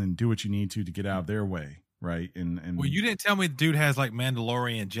around and do what you need to get out of their way. Right. And well, you didn't tell me the dude has like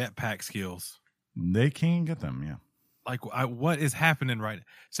Mandalorian jetpack skills. They can get them. Yeah. Like what is happening right now?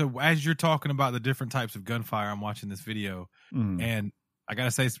 So as you're talking about the different types of gunfire, I'm watching this video and I got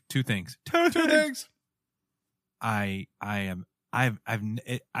to say 2 things. Two things. I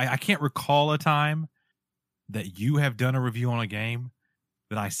can't recall a time that you have done a review on a game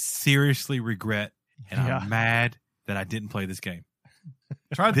that I seriously regret, and I'm mad that I didn't play this game.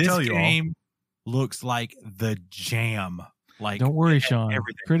 Tried to tell you all. This game looks like the jam. Like, don't worry, Sean.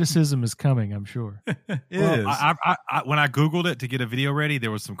 Everything. Criticism is coming, I'm sure. It is. I when I Googled it to get a video ready, there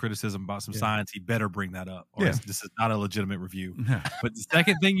was some criticism about some science. He better bring that up, or this is not a legitimate review. But the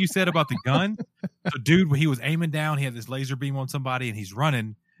second thing you said about the gun, so dude, when he was aiming down, he had this laser beam on somebody, and he's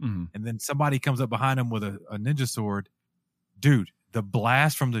running, and then somebody comes up behind him with a ninja sword. Dude, the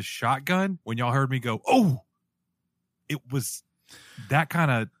blast from the shotgun, when y'all heard me go, oh, it was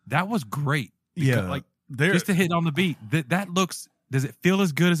that was great. Yeah. Like just to hit on the beat, that looks, does it feel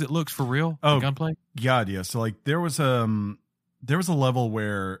as good as it looks for real? Oh, gunplay? God, yeah. So like there was a level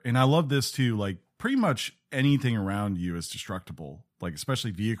where, and I love this too, like pretty much anything around you is destructible, like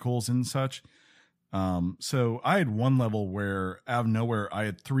especially vehicles and such. So I had one level where out of nowhere, I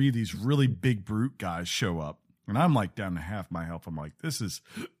had 3 of these really big brute guys show up, and I'm like down to half my health. I'm like, this is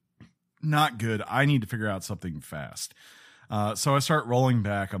not good. I need to figure out something fast. So I start rolling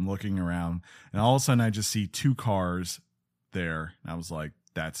back. I'm looking around, and all of a sudden I just see 2 cars there. And I was like,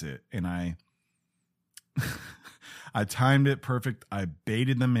 that's it. And I timed it perfect. I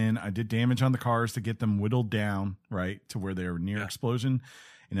baited them in. I did damage on the cars to get them whittled down, right, to where they were near explosion.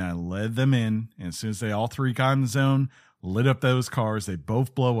 And I led them in. And as soon as they all 3 got in the zone, lit up those cars, they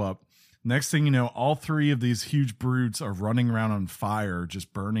both blow up. Next thing you know, all 3 of these huge brutes are running around on fire,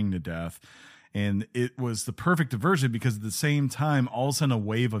 just burning to death. And it was the perfect diversion because at the same time, all of a sudden a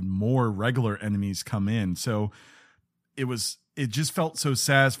wave of more regular enemies come in. So it just felt so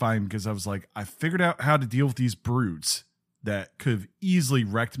satisfying because I was like, I figured out how to deal with these brutes that could have easily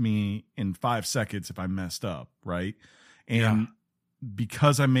wrecked me in 5 seconds if I messed up. Right. And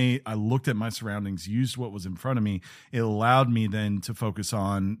because I looked at my surroundings, used what was in front of me, it allowed me then to focus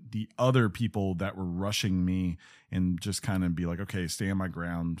on the other people that were rushing me and just kind of be like, okay, stay on my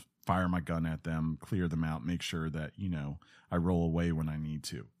ground, fire my gun at them, clear them out, make sure that, I roll away when I need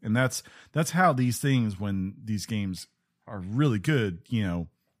to. And that's how these things, when these games are really good,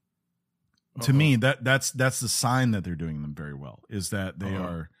 to me, that's the sign that they're doing them very well, is that they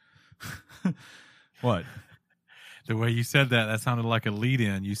are what? The way you said that sounded like a lead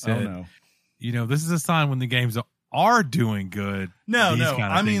in. You said, no. This is a sign when the games are doing good. No, these kind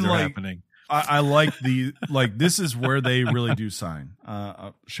of I mean, things are like, happening. I like this is where they really do shine,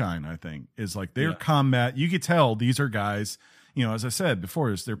 I think, is like their combat. You could tell these are guys, as I said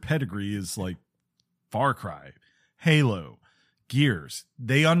before, their pedigree is like Far Cry, Halo, Gears.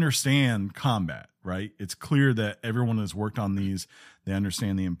 They understand combat, right? It's clear that everyone has worked on these. They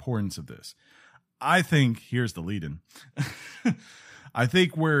understand the importance of this. I think, here's the lead in. I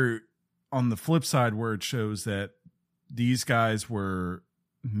think where, on the flip side, where it shows that these guys were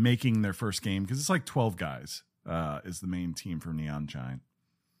making their first game, because it's like 12 guys is the main team for Neon Giant,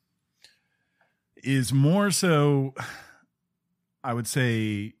 is more so, I would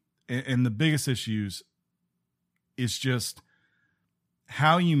say, and the biggest issues is just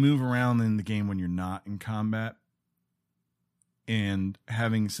how you move around in the game when you're not in combat, and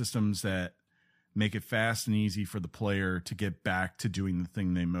having systems that make it fast and easy for the player to get back to doing the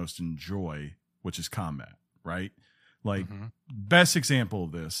thing they most enjoy, which is combat, right? Like, best example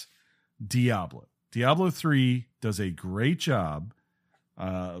of this, Diablo. Diablo 3 does a great job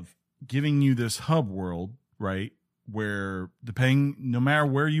of giving you this hub world, right? Where no matter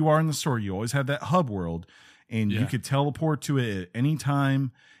where you are in the story, you always have that hub world, and you could teleport to it at any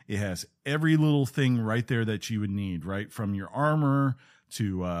time. It has every little thing right there that you would need, right? From your armor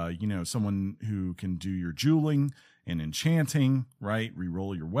to, someone who can do your jeweling and enchanting, right?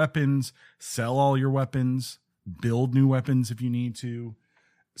 Reroll your weapons, sell all your weapons, build new weapons if you need to,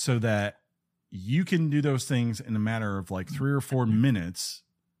 so that you can do those things in a matter of like 3 or 4 minutes,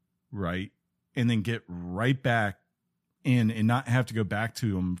 right? And then get right back in and not have to go back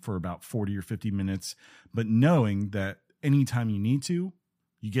to them for about 40 or 50 minutes, but knowing that anytime you need to,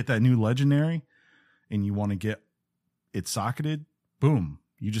 you get that new legendary and you want to get it socketed, boom,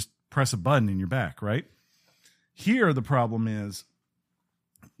 you just press a button and you're back, right? Here, the problem is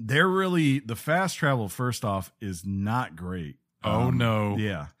the fast travel, first off, is not great. Oh, no.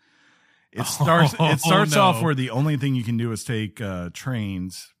 Yeah. It starts off where the only thing you can do is take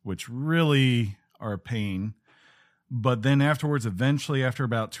trains, which really are a pain. But then afterwards, eventually, after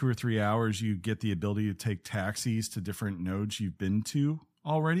about 2 or 3 hours, you get the ability to take taxis to different nodes you've been to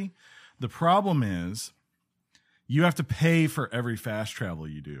already. The problem is you have to pay for every fast travel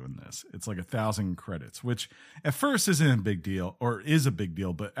you do in this. It's like 1,000 credits, which at first isn't a big deal, or is a big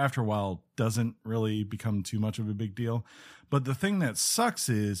deal, but after a while doesn't really become too much of a big deal. But the thing that sucks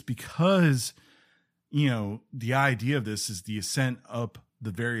is because, the idea of this is the ascent up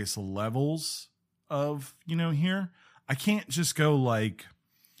the various levels of, here. I can't just go like,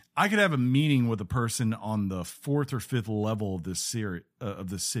 I could have a meeting with a person on the 4th or 5th level of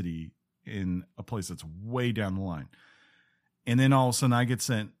this city in a place that's way down the line. And then all of a sudden I get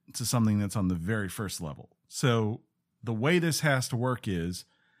sent to something that's on the very first level. So the way this has to work is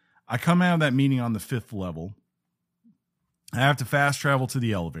I come out of that meeting on the 5th level. I have to fast travel to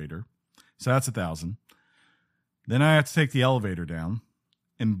the elevator. So that's 1,000. Then I have to take the elevator down.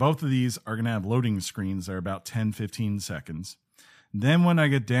 And both of these are going to have loading screens that are about 10, 15 seconds. Then when I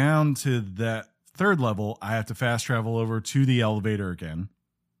get down to that third level, I have to fast travel over to the elevator again.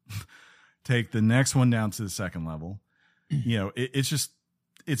 Take the next one down to the second level. You know,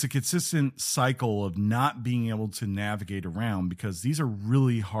 it's a consistent cycle of not being able to navigate around because these are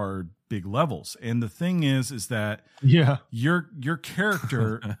really hard, big levels. And the thing is that your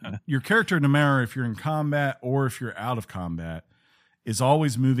character, no matter if you're in combat or if you're out of combat, is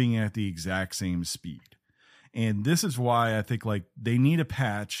always moving at the exact same speed. And this is why I think like they need a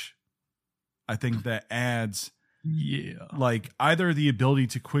patch. I think that adds like either the ability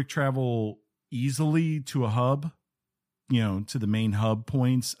to quick travel easily to a hub, you know, to the main hub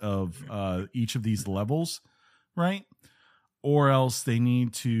points of each of these levels, right? Or else they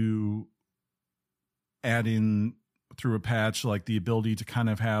need to add in through a patch like the ability to kind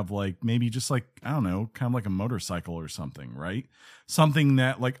of have like maybe just like, I don't know, kind of like a motorcycle or something, right? Something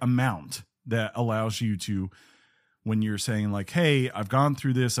that like a mount that allows you to, when you're saying like, hey, I've gone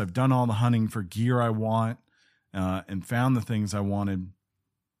through this, I've done all the hunting for gear I want and found the things I wanted,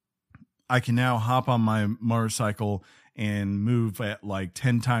 I can now hop on my motorcycle and move at like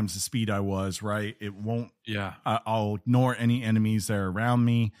 10 times the speed I was, right? It won't, I'll ignore any enemies that are around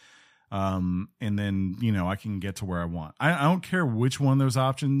me. And then, you know, I can get to where I want. I don't care which one of those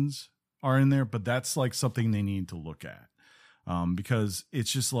options are in there, but that's like something they need to look at. Because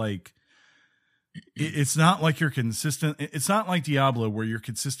it's just like, it's not like you're consistent. It's not like Diablo where you're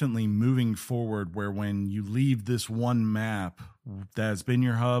consistently moving forward, where when you leave this one map that has been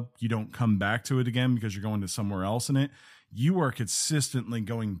your hub, you don't come back to it again because you're going to somewhere else in it. You are consistently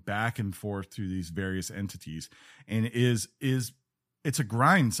going back and forth through these various entities. And it's a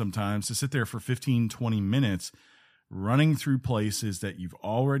grind sometimes to sit there for 15, 20 minutes running through places that you've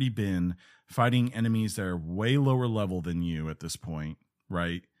already been, fighting enemies that are way lower level than you at this point,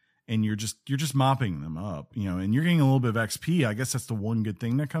 right? And you're just mopping them up, you know, and you're getting a little bit of XP. I guess that's the one good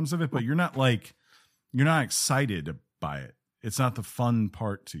thing that comes of it, but you're not excited by it. It's not the fun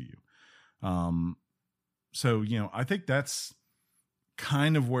part to you. So, you know, I think that's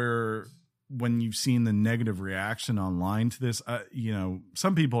kind of where, when you've seen the negative reaction online to this, you know,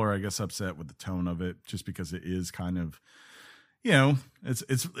 some people are, I guess, upset with the tone of it just because it is kind of, you know,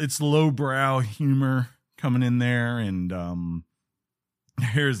 it's lowbrow humor coming in there. And,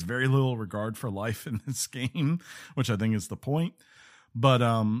 there's very little regard for life in this game, which I think is the point. But,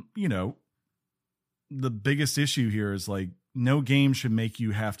 you know, the biggest issue here is like no game should make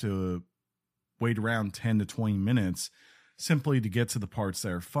you have to wait around 10 to 20 minutes simply to get to the parts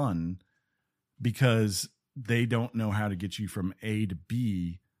that are fun because they don't know how to get you from A to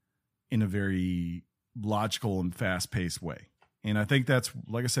B in a very logical and fast paced way. And I think that's,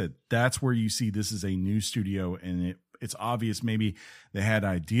 like I said, that's where you see this is a new studio, and it's obvious maybe they had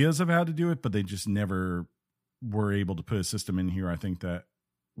ideas of how to do it, but they just never were able to put a system in here, I think, that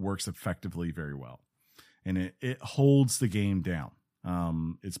works effectively very well. And it holds the game down.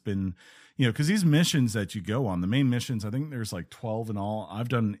 It's been, you know, because these missions that you go on, the main missions, I think there's like 12 in all. I've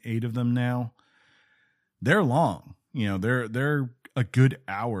done 8 of them now. They're long. You know, they're a good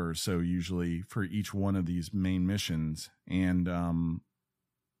hour or so usually for each one of these main missions. And,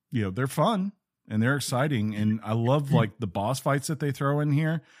 you know, they're fun and they're exciting. And I love like the boss fights that they throw in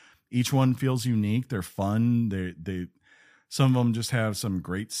here. Each one feels unique. They're fun. They some of them just have some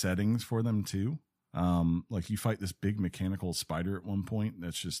great settings for them too. Like you fight this big mechanical spider at one point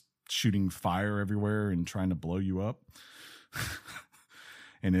that's just shooting fire everywhere and trying to blow you up.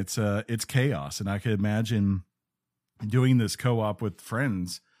 And it's chaos. And I could imagine doing this co-op with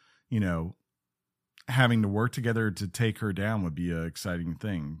friends, you know, having to work together to take her down would be an exciting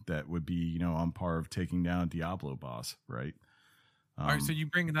thing that would be, you know, on par of taking down a Diablo boss, right? All right, so you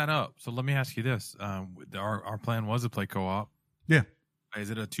bring that up. So let me ask you this. Our plan was to play co-op. Yeah.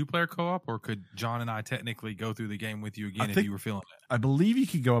 Is it a 2-player co-op, or could John and I technically go through the game with you again if you were feeling it? I believe you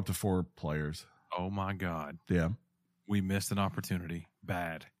could go up to 4 players. Oh, my God. Yeah. We missed an opportunity.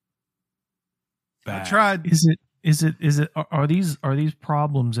 Bad. I tried. Are these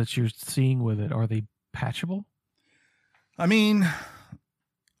problems that you're seeing with it, are they patchable? I mean,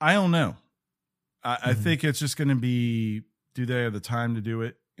 I don't know. I think it's just going to be, do they have the time to do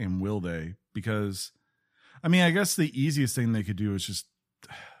it, and will they? Because, I mean, I guess the easiest thing they could do is just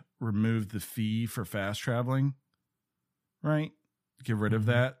remove the fee for fast traveling, right? Get rid of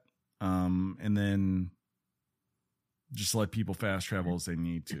that. And then just let people fast travel as they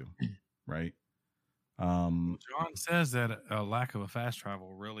need to, right? John says that a lack of a fast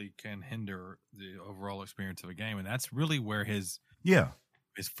travel really can hinder the overall experience of a game, and that's really where his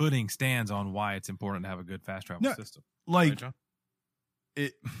his footing stands on why it's important to have a good fast travel system. Like right, John?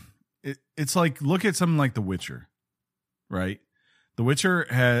 it's like, look at something like The Witcher, right? The Witcher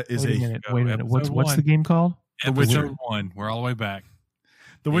is Wait a minute. What's the game called? The Witcher. Episode 1. We're all the way back.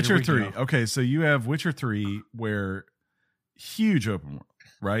 The Witcher 3. go. Okay, so you have Witcher 3 where huge open world,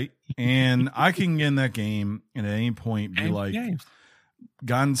 right? And I can get in that game and at any point be like,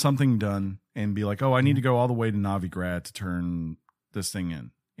 gotten something done and be like, oh, I need to go all the way to Novigrad to turn this thing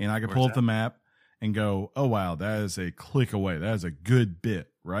in. And I can pull up the map and go, oh, wow, that is a click away. That is a good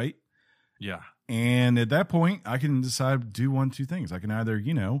bit, right? Yeah. And at that point, I can decide to do one, two things. I can either,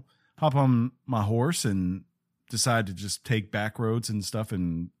 hop on my horse and decide to just take back roads and stuff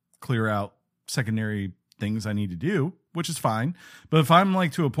and clear out secondary things I need to do, which is fine. But if I'm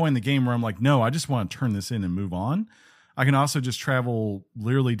like to a point in the game where I'm like, no, I just want to turn this in and move on, I can also just travel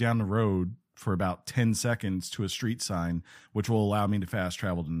literally down the road for about 10 seconds to a street sign, which will allow me to fast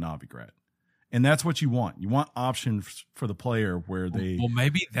travel to Novigrad. And that's what you want. You want options for the player where they... Well,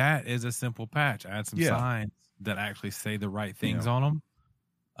 maybe that is a simple patch. Add some signs that actually say the right things on them.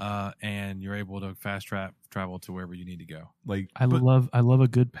 And you're able to fast travel to wherever you need to go. I love a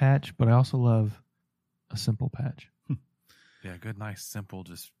good patch, but I also love a simple patch. Yeah, good, nice, simple,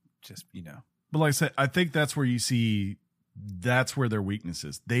 just. But like I said, I think that's where you see that's where their weakness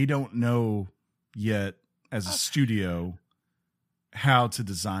is. They don't know yet as a studio how to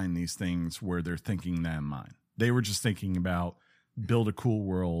design these things where they're thinking that in mind. They were just thinking about build a cool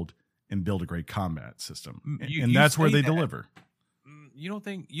world and build a great combat system. And that's where they deliver. You don't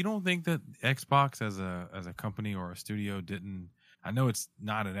think that Xbox as a company or a studio didn't, I know it's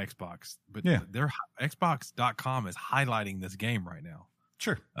not an Xbox, but their Xbox.com is highlighting this game right now.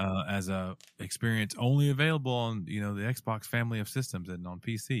 Sure. As a experience only available on, the Xbox family of systems and on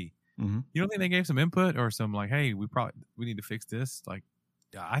PC. Mm-hmm. You don't think they gave some input or some like, hey, we need to fix this? Like,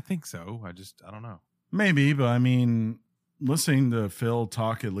 I think so. I don't know. Maybe, but I mean, listening to Phil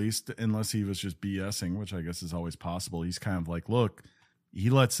talk, at least, unless he was just BSing, which I guess is always possible. He's kind of like, look, he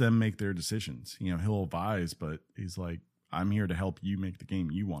lets them make their decisions. He'll advise, but he's like, I'm here to help you make the game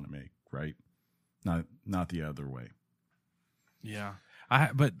you want to make, right? Not the other way. Yeah.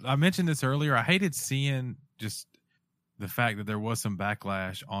 But I mentioned this earlier. I hated seeing just the fact that there was some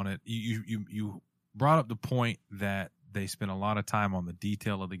backlash on it. You brought up the point that they spent a lot of time on the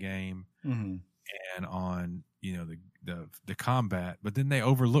detail of the game and on the combat, but then they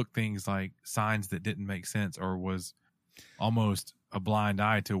overlooked things like signs that didn't make sense or was almost a blind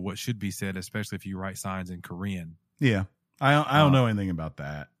eye to what should be said, especially if you write signs in Korean. Yeah, I don't know anything about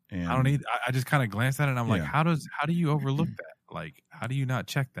that. And I don't either. I just kind of glanced at it and I'm like, how do you overlook that? Like, how do you not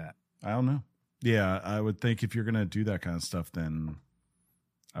check that? I don't know. Yeah, I would think if you're going to do that kind of stuff, then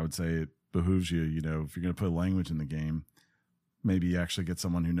I would say it behooves you, if you're going to put language in the game, maybe you actually get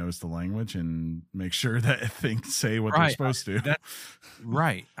someone who knows the language and make sure that things say what they're supposed to. That's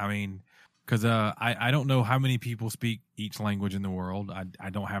right. I mean, because I don't know how many people speak each language in the world. I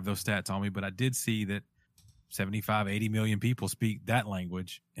don't have those stats on me, but I did see that 75, 80 million people speak that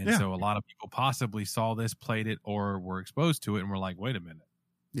language. And so a lot of people possibly saw this, played it, or were exposed to it and were like, wait a minute.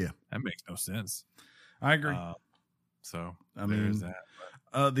 Yeah. That makes no sense. I agree. So I mean,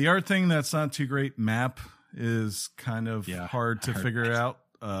 that. The art thing that's not too great. Map is kind of hard to figure out.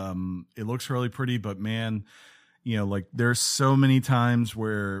 It looks really pretty, but man, like there's so many times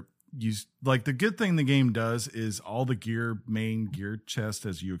where the good thing the game does is all the main gear chest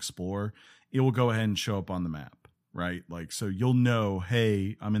as you explore, it will go ahead and show up on the map, right? Like, so you'll know,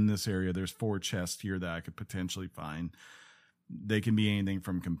 hey, I'm in this area. There's 4 chests here that I could potentially find. They can be anything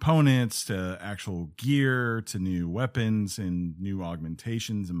from components to actual gear to new weapons and new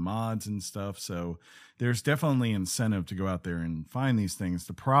augmentations and mods and stuff. So there's definitely incentive to go out there and find these things.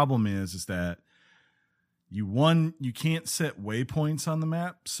 The problem is that you can't set waypoints on the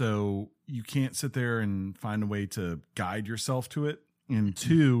map, so you can't sit there and find a way to guide yourself to it. And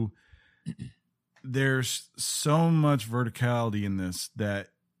 2, there's so much verticality in this that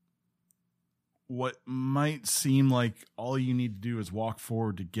what might seem like all you need to do is walk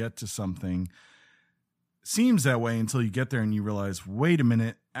forward to get to something seems that way until you get there and you realize, wait a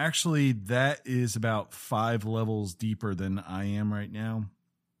minute, actually that is about 5 levels deeper than I am right now.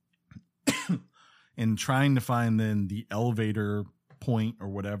 And trying to find then the elevator point or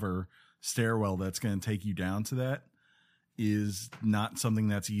whatever stairwell that's going to take you down to that is not something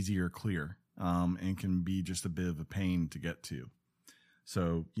that's easy or clear, and can be just a bit of a pain to get to.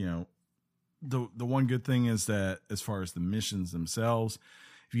 So, the one good thing is that as far as the missions themselves,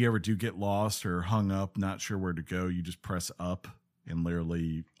 if you ever do get lost or hung up, not sure where to go, you just press up and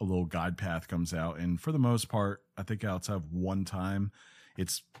literally a little guide path comes out. And for the most part, I think outside of one time,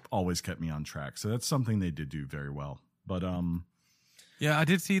 it's always kept me on track. So that's something they did do very well. But yeah, I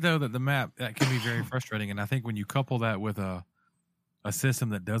did see though that the map that can be very frustrating, and I think when you couple that with a system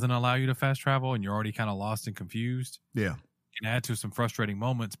that doesn't allow you to fast travel and you're already kind of lost and confused, yeah, it can add to some frustrating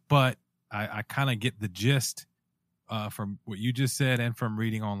moments. But I kind of get the gist from what you just said and from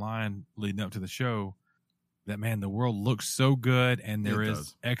reading online leading up to the show that, man, the world looks so good and there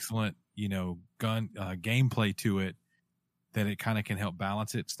is excellent, gun gameplay to it, that it kind of can help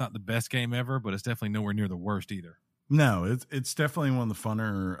balance it. It's not the best game ever, but it's definitely nowhere near the worst either. No, it's definitely one of the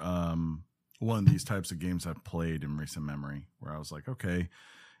funner one of these types of games I've played in recent memory, where I was like, okay,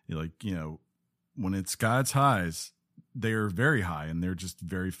 when it's God's highs, they're very high and they're just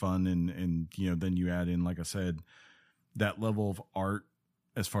very fun. And then you add in, like I said, that level of art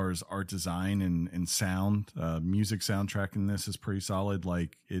as far as art design and sound, music soundtrack in this is pretty solid.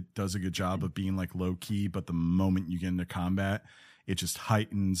 Like, it does a good job of being like low key, but the moment you get into combat, it just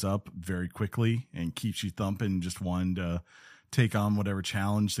heightens up very quickly and keeps you thumping, just wanting to take on whatever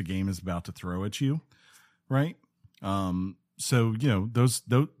challenge the game is about to throw at you. Right. So,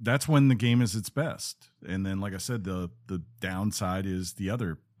 that's when the game is its best. And then, like I said, the downside is the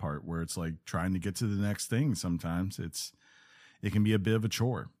other part where it's like trying to get to the next thing. Sometimes it can be a bit of a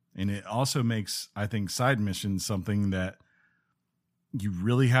chore. And it also makes, I think, side missions something that you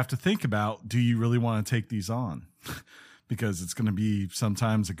really have to think about. Do you really want to take these on? Because it's going to be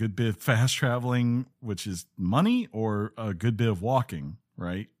sometimes a good bit of fast traveling, which is money, or a good bit of walking,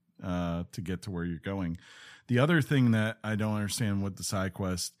 right? To get to where you're going. The other thing that I don't understand with the side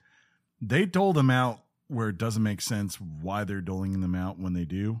quest, they dole them out where it doesn't make sense why they're doling them out when they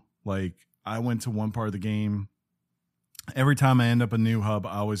do. Like, I went to one part of the game. Every time I end up a new hub,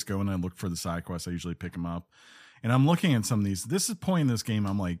 I always go and I look for the side quests. I usually pick them up. And I'm looking at some of these. This is point in this game,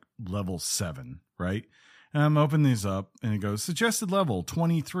 I'm like level 7, right? And I'm opening these up and it goes suggested level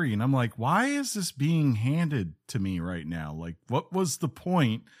 23. And I'm like, why is this being handed to me right now? Like, what was the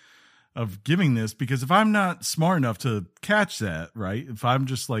point of giving this? Because if I'm not smart enough to catch that, right? If I'm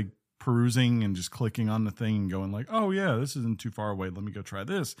just like perusing and just clicking on the thing and going like, oh yeah, this isn't too far away, let me go try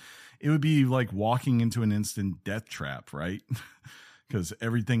this, it would be like walking into an instant death trap, right? Because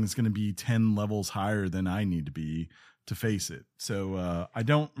everything's going to be 10 levels higher than I need to be to face it. So I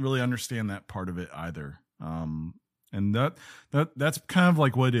don't really understand that part of it either. And that's kind of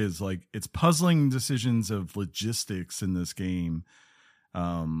like what it is. Like, it's puzzling decisions of logistics in this game,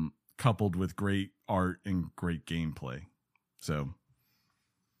 coupled with great art and great gameplay. So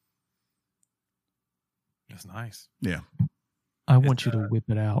that's nice. Yeah. I want you to whip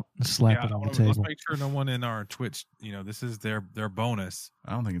it out and slap it on the table. Let's make sure no one in our Twitch, this is their bonus.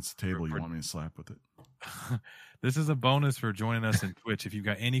 I don't think it's the table you want me to slap with it. This is a bonus for joining us in Twitch. If you've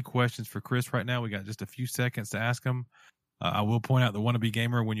got any questions for Chris right now, we got just a few seconds to ask him. I will point out the Wannabe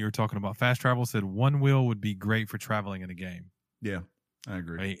Gamer, when you were talking about fast travel, said one wheel would be great for traveling in a game. Yeah, I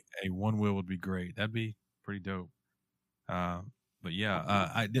agree. A one wheel would be great. That'd be pretty dope. But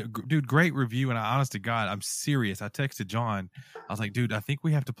yeah, dude, great review. And honest to God, I'm serious. I texted John. I was like, dude, I think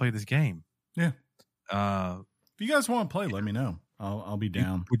we have to play this game. Yeah. If you guys want to play, let me know. I'll be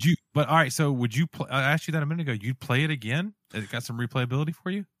down. Would you? But all right. So would you play? I asked you that a minute ago. You'd play it again? It got some replayability for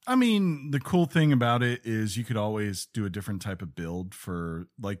you? I mean, the cool thing about it is you could always do a different type of build for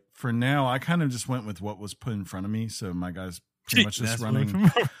now. I kind of just went with what was put in front of me. So my guy's pretty much just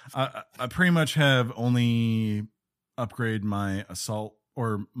running. I pretty much have only upgrade my assault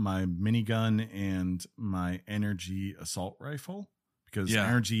or my minigun and my energy assault rifle, because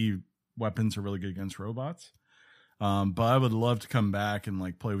energy weapons are really good against robots. But I would love to come back and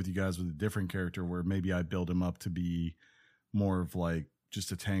like play with you guys with a different character where maybe I build him up to be more of like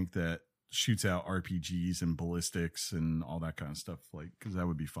just a tank that shoots out RPGs and ballistics and all that kind of stuff. Like, cause that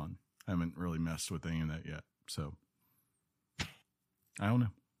would be fun. I haven't really messed with any of that yet. So I don't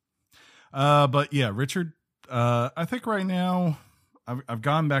know. But yeah, Richard, I think right now I've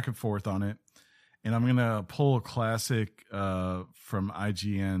gone back and forth on it, and I'm going to pull a classic, from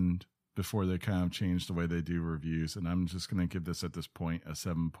IGN before they kind of change the way they do reviews. And I'm just going to give this at this point a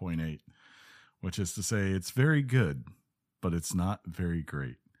 7.8, which is to say it's very good, but it's not very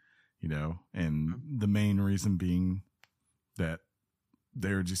great, and the main reason being that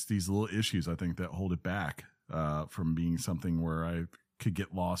there are just these little issues, I think, that hold it back, from being something where I could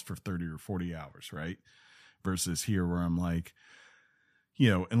get lost for 30 or 40 hours. Right. Versus here where I'm like,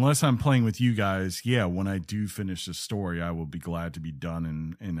 unless I'm playing with you guys, when I do finish the story, I will be glad to be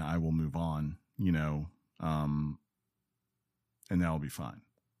done and I will move on, and that'll be fine.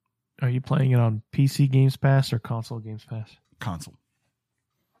 Are you playing it on PC Games Pass or console Games Pass? Console.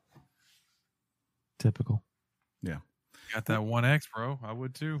 Typical. Yeah. Got that 1X, bro. I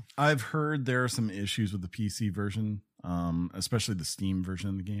would too. I've heard there are some issues with the PC version, especially the Steam version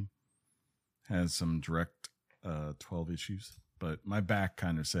of the game. Has some direct 12 issues. But my back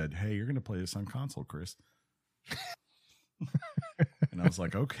kind of said, hey, you're going to play this on console, Chris. And I was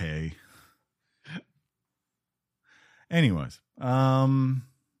like, okay. Anyways, I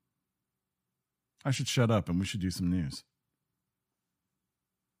should shut up and we should do some news.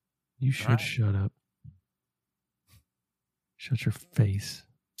 You should shut up. Shut your face.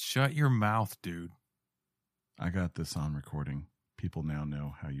 Shut your mouth, dude. I got this on recording. People now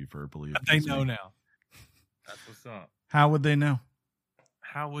know how you verbally They abuse know me. now. That's what's up. How would they know?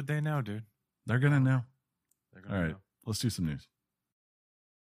 How would they know, dude? They're going to know. They're All gonna right, know. let's do some news.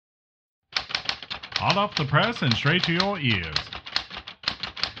 Hot off the press and straight to your ears.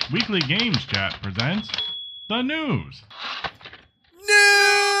 Weekly Games Chat presents the news.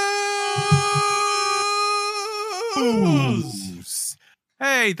 News.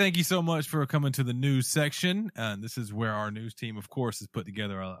 Hey, thank you so much for coming to the news section. And this is where our news team, of course, has put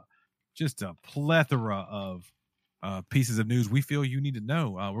together just a plethora of pieces of news we feel you need to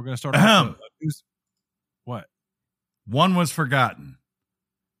know. We're going to start off with news. What? One was forgotten.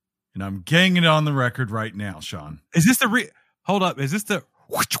 And I'm getting it on the record right now, Sean. Is this the hold up? Is this the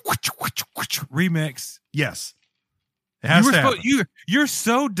remix? Yes. It has to happen. You're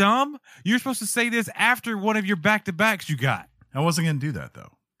so dumb. You're supposed to say this after one of your back-to-backs you got. I wasn't going to do that,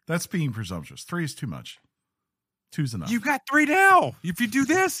 though. That's being presumptuous. 3 is too much. 2's enough. You got 3 now. If you do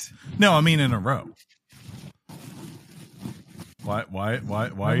this. No, I mean in a row. Why?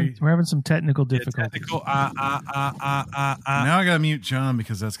 We're having some technical difficulties. Now I got to mute John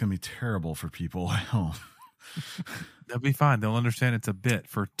because that's going to be terrible for people at home. They'll be fine. They'll understand it's a bit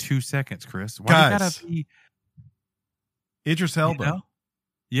for 2 seconds, Chris. Why Guys, you gotta be... Idris Elba. You know?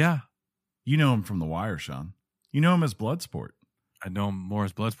 Yeah. You know him from The Wire, Sean. You know him as Bloodsport. I know him more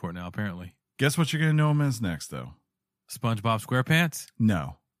as Bloodsport now, apparently. Guess what you're going to know him as next, though? SpongeBob SquarePants?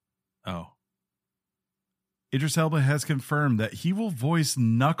 No. Oh. Idris Elba has confirmed that he will voice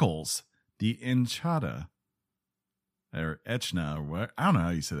Knuckles, the Enchada, or Echna, or what? I don't know how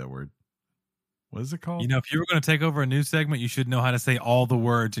you say that word. What is it called? You know, if you were going to take over a news segment, you should know how to say all the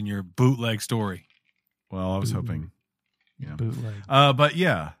words in your bootleg story. Well, I was hoping. Yeah. Bootleg. But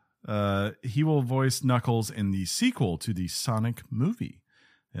yeah, he will voice Knuckles in the sequel to the Sonic movie.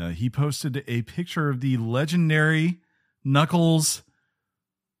 He posted a picture of the legendary Knuckle.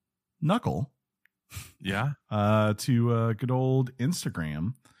 Yeah. To good old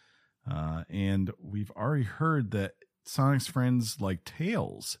Instagram. And we've already heard that Sonic's friends like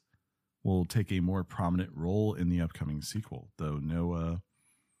Tails will take a more prominent role in the upcoming sequel, though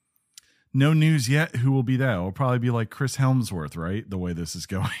no news yet who will be that. It'll probably be like Chris Helmsworth, right? The way this is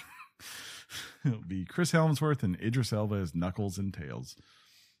going. It'll be Chris Helmsworth and Idris Elba as Knuckles and Tails.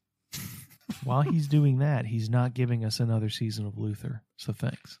 While he's doing that, he's not giving us another season of Luther. So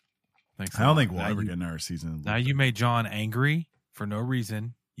thanks. Thanks. I don't think we'll ever get another season. Now you made John angry for no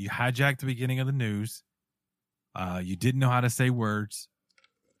reason. You hijacked the beginning of the news. You didn't know how to say words.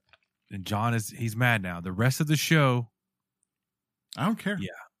 And John he's mad now. The rest of the show. I don't care.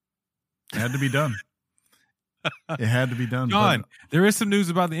 Yeah. It had to be done. It had to be done. John, there is some news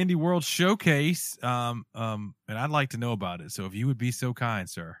about the Indie World Showcase. And I'd like to know about it. So if you would be so kind,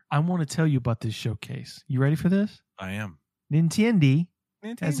 sir. I want to tell you about this showcase. You ready for this? I am. Nintendo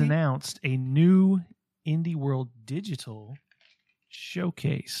has announced a new Indie World Digital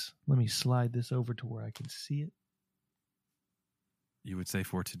Showcase. Let me slide this over to where I can see it. You would say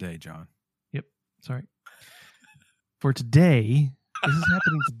for today, John. Yep. Sorry. For today, this is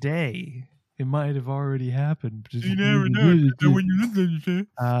happening today. It might have already happened. You never know. When you listen,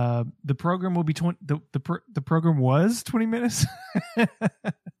 the program will be the program was 20 minutes.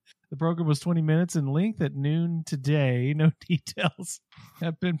 The program was 20 minutes in length at noon today. No details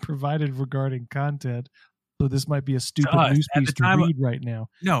have been provided regarding content. So this might be a stupid news piece to read right now.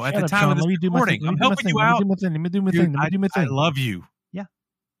 No, at the time of this recording, I'm helping you out. Let me do my thing. I love you. Yeah.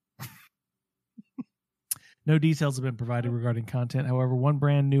 No details have been provided regarding content. However, one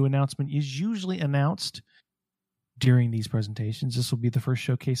brand new announcement is usually announced during these presentations. This will be the first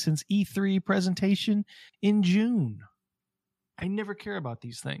showcase since E3 presentation in June. I never care about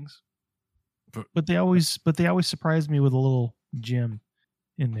these things, but they always surprise me with a little gem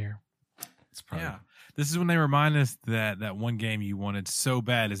in there. It's probably, yeah, this is when they remind us that one game you wanted so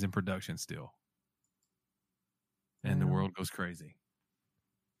bad is in production still, and the world goes crazy.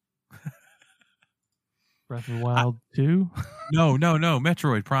 Breath of the Wild 2? No,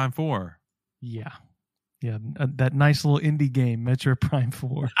 Metroid Prime 4. Yeah. Yeah, that nice little indie game, Metroid Prime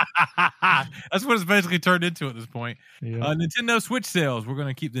 4. That's what it's basically turned into at this point. Yeah. Nintendo Switch sales. We're going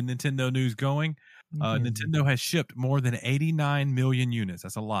to keep the Nintendo news going. Nintendo has shipped more than 89 million units.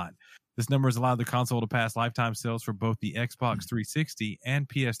 That's a lot. This number has allowed the console to pass lifetime sales for both the Xbox 360 and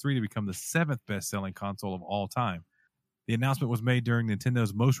PS3 to become the 7th best-selling console of all time. The announcement was made during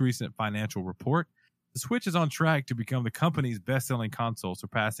Nintendo's most recent financial report. The Switch is on track to become the company's best-selling console,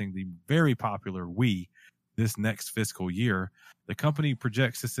 surpassing the very popular Wii this next fiscal year. The company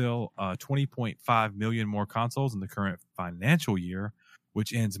projects to sell 20.5 million more consoles in the current financial year,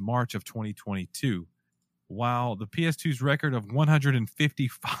 which ends March of 2022. While the PS2's record of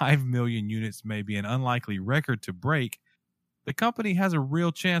 155 million units may be an unlikely record to break, the company has a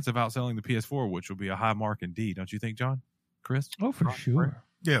real chance of outselling the PS4, which will be a high mark indeed. Don't you think, John? Chris? Oh, for sure.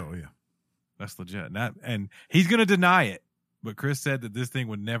 Yeah, oh, yeah. That's legit. And he's going to deny it. But Chris said that this thing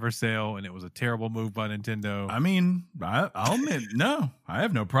would never sell, and it was a terrible move by Nintendo. I mean, I'll admit, no, I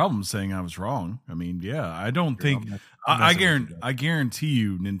have no problem saying I was wrong. I mean, yeah, I don't think I guarantee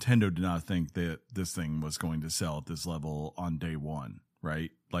you, Nintendo did not think that this thing was going to sell at this level on day one, right?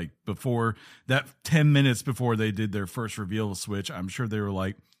 Like before that, 10 minutes before they did their first reveal of Switch, I'm sure they were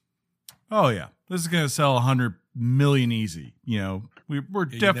like, "Oh yeah, this is going to sell 100 million easy." You know, we're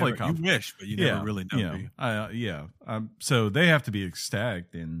definitely confident. You wish, but you never really know. Do you? So they have to be ecstatic,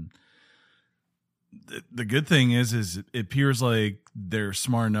 and the good thing is it appears like they're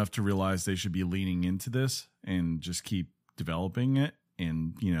smart enough to realize they should be leaning into this and just keep developing it.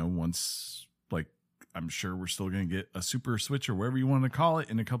 And once, like, I'm sure we're still going to get a Super Switch or whatever you want to call it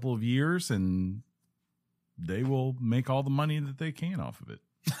in a couple of years, and they will make all the money that they can off of it.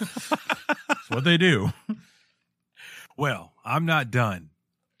 That's what they do. Well, I'm not done.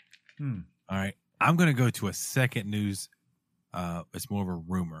 All right. I'm going to go to a second news. It's more of a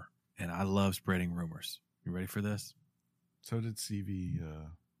rumor, and I love spreading rumors. You ready for this? So did CV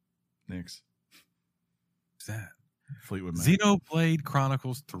Nix. What's that? Fleetwood Mac. Xenoblade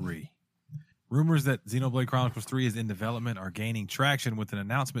Chronicles 3. Rumors that Xenoblade Chronicles 3 is in development are gaining traction, with an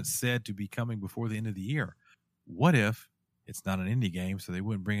announcement said to be coming before the end of the year. What if it's not an indie game, so they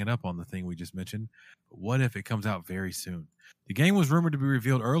wouldn't bring it up on the thing we just mentioned? But what if it comes out very soon? The game was rumored to be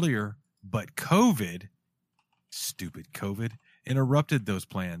revealed earlier, but COVID, stupid COVID, interrupted those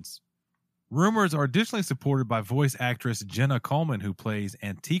plans. Rumors are additionally supported by voice actress Jenna Coleman, who plays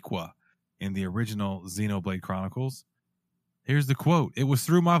Antiqua in the original Xenoblade Chronicles. Here's the quote. "It was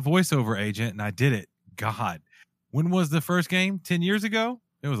through my voiceover agent, and I did it. God." When was the first game? 10 years ago?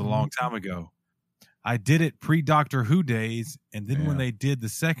 It was a long time ago. "I did it pre-Doctor Who days, and then when they did the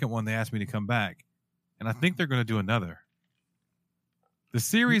second one, they asked me to come back. And I think they're going to do another." The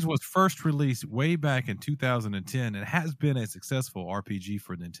series was first released way back in 2010 and has been a successful RPG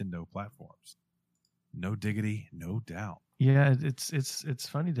for Nintendo platforms. No diggity, no doubt. Yeah, it's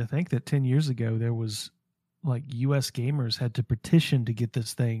funny to think that 10 years ago there was, like, U.S. gamers had to petition to get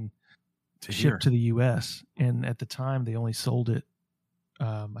this thing shipped to the U.S. And at the time they only sold it.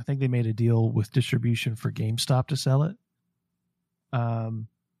 I think they made a deal with distribution for GameStop to sell it.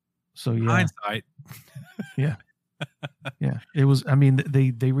 So yeah, hindsight. Yeah. Yeah, it was. I mean,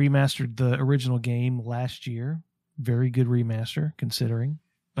 they remastered the original game last year. Very good remaster, considering.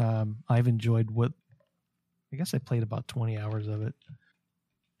 I've enjoyed what. I guess I played about 20 hours of it.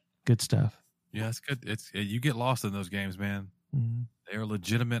 Good stuff. Yeah, it's good. You get lost in those games, man. Mm-hmm. They are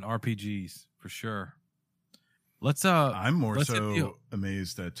legitimate RPGs for sure. I'm more so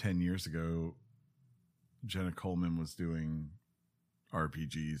amazed that 10 years ago, Jenna Coleman was doing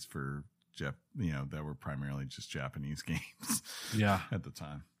RPGs for that were primarily just Japanese games. Yeah, at the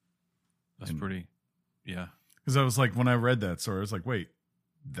time. That's pretty. Yeah, because I was like, when I read that story, I was like, wait,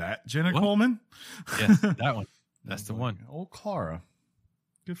 that Jenna Coleman? Yes, that one. That's the one. Old Clara.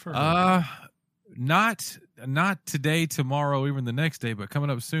 Good for her. Not today, tomorrow, even the next day, but coming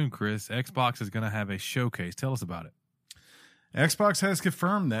up soon, Chris. Xbox is going to have a showcase. Tell us about it. Xbox has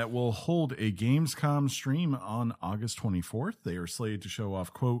confirmed that will hold a Gamescom stream on August 24th. They are slated to show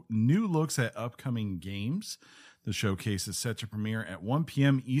off, quote, new looks at upcoming games. The showcase is set to premiere at 1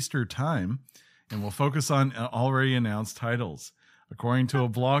 p.m. Eastern Time and will focus on already announced titles. According to a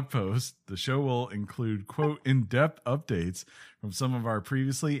blog post, the show will include, quote, in-depth updates from some of our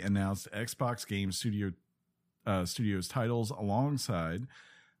previously announced Xbox Game Studios titles alongside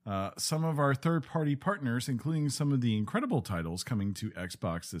some of our third-party partners, including some of the incredible titles coming to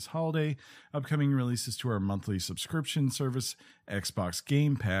Xbox this holiday, upcoming releases to our monthly subscription service, Xbox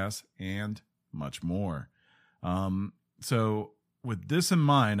Game Pass, and much more. So with this in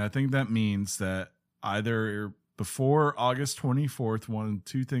mind, I think that means that either before August 24th, one of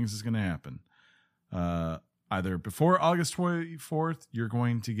two things is going to happen. either before August 24th, you're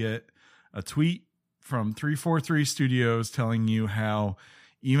going to get a tweet from 343 Studios telling you how,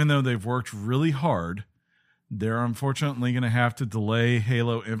 even though they've worked really hard, they're unfortunately going to have to delay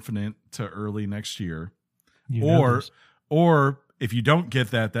Halo Infinite to early next year. Or if you don't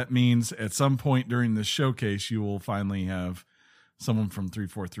get that, that means at some point during this showcase, you will finally have someone from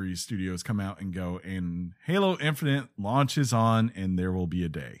 343 Studios come out and go, and Halo Infinite launches on, and there will be a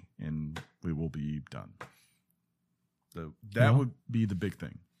day, and we will be done. So that would be the big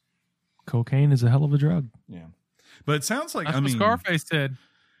thing. Cocaine is a hell of a drug. Yeah. But it sounds like, That's what Scarface said.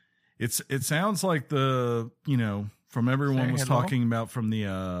 It sounds like from everyone was talking about from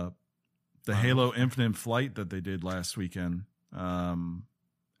the Halo Infinite flight that they did last weekend.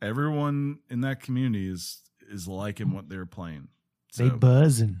 Everyone in that community is liking what they're playing. So, they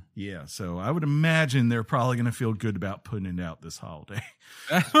buzzing. Yeah, so I would imagine they're probably going to feel good about putting it out this holiday.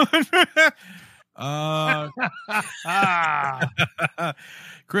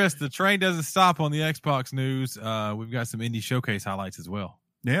 Chris, the train doesn't stop on the Xbox news. We've got some indie showcase highlights as well.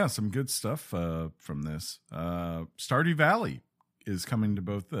 Yeah, some good stuff from this. Stardew Valley is coming to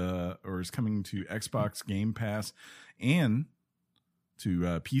coming to Xbox Game Pass and to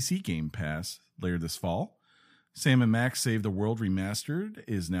PC Game Pass later this fall. Sam and Max Save the World Remastered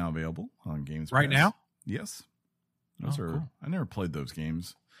is now available on Games right Pass. now. Yes, Cool. I never played those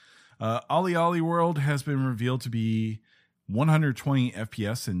games. Ollie Ollie World has been revealed to be 120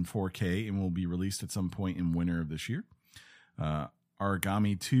 FPS in 4K and will be released at some point in winter of this year.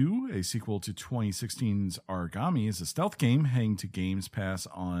 Origami 2, a sequel to 2016's Origami, is a stealth game heading to Games Pass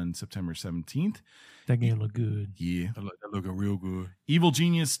on September 17th. That game look good. Yeah. That looking real good. Evil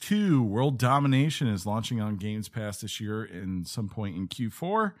Genius 2, World Domination, is launching on Games Pass this year in some point in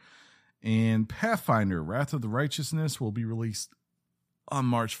Q4. And Pathfinder, Wrath of the Righteousness, will be released on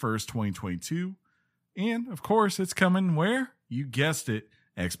March 1st, 2022. And, of course, it's coming where? You guessed it,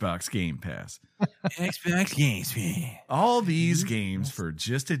 Xbox Game Pass. Xbox Games Pass. All these games for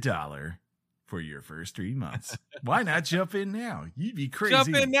just $1 for your first 3 months. Why not jump in now? You'd be crazy.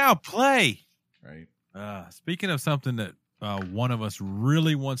 Jump in now, play. Right. Speaking of something that one of us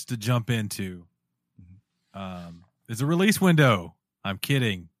really wants to jump into, there's a release window. I'm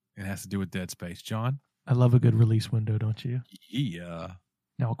kidding. It has to do with Dead Space. John? I love a good release window, don't you? Yeah.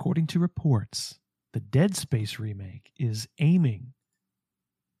 Now, according to reports, the Dead Space remake is aiming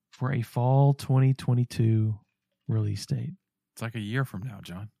for a fall 2022 release date. It's like a year from now,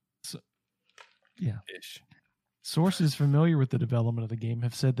 John. Yeah. Ish. Sources familiar with the development of the game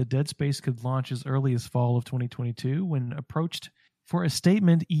have said that Dead Space could launch as early as fall of 2022. When approached for a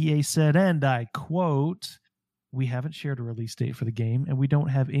statement, EA said, and I quote, "We haven't shared a release date for the game, and we don't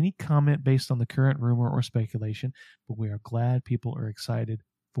have any comment based on the current rumor or speculation, but we are glad people are excited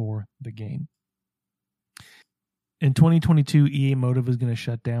for the game." In 2022, EA Motive is going to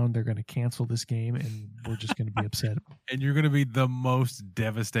shut down. They're going to cancel this game, and we're just going to be upset. And you're going to be the most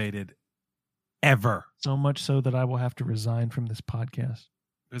devastated ever. So much so that I will have to resign from this podcast.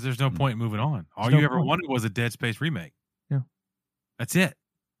 Because there's no point in moving on. All There's you no ever point. wanted was a Dead Space remake. Yeah. That's it.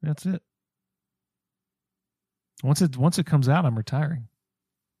 That's it. Once it comes out, I'm retiring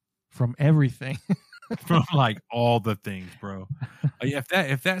from everything. From like all the things, bro.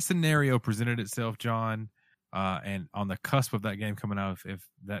 If that scenario presented itself, John, and on the cusp of that game coming out, if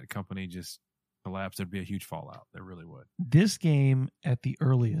that company just collapsed, there'd be a huge fallout. There really would. This game, at the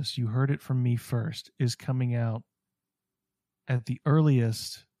earliest, you heard it from me first, is coming out at the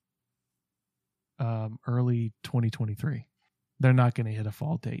earliest early 2023. They're not going to hit a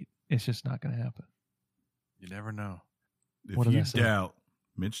fall date. It's just not going to happen. You never know. If What did you I say? doubt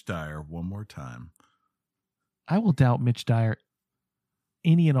Mitch Dyer one more time, I will doubt Mitch Dyer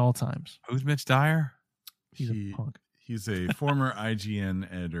any and all times. Who's Mitch Dyer? He's a punk. he's a former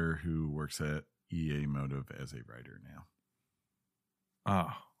IGN editor who works at EA Motive as a writer now.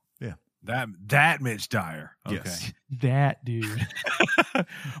 Oh, Yeah. That Mitch Dyer. Okay. Yes. That dude.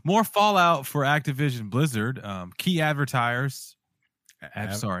 More fallout for Activision Blizzard. Key advertisers.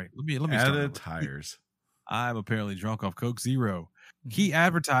 Sorry. Let me start over. Tires. I'm apparently drunk off Coke Zero. Key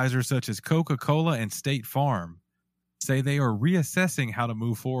advertisers such as Coca-Cola and State Farm say they are reassessing how to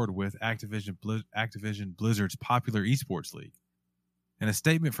move forward with Activision Blizzard's popular esports league. In a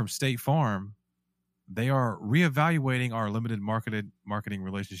statement from State Farm, they are reevaluating our limited marketing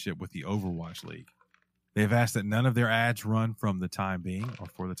relationship with the Overwatch League. They've asked that none of their ads run for the time being,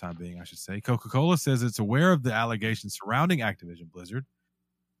 I should say. Coca-Cola says it's aware of the allegations surrounding Activision Blizzard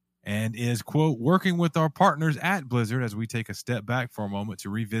and is, quote, working with our partners at Blizzard as we take a step back for a moment to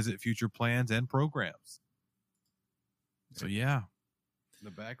revisit future plans and programs. So, yeah. The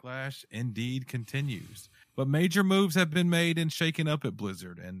backlash indeed continues, but major moves have been made and shaken up at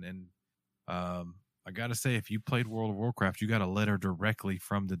Blizzard. And I got to say, if you played World of Warcraft, you got a letter directly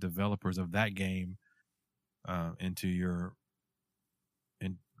from the developers of that game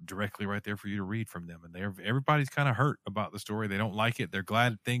directly right there for you to read from them. And everybody's kind of hurt about the story. They don't like it. They're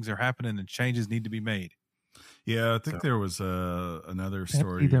glad things are happening and changes need to be made. Yeah, I think there was another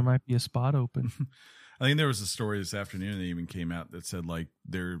story. There might be a spot open. I think there was a story this afternoon that even came out that said like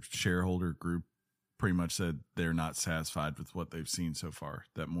their shareholder group pretty much said they're not satisfied with what they've seen so far,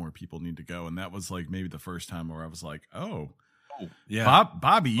 that more people need to go. And that was like maybe the first time where I was like, oh yeah,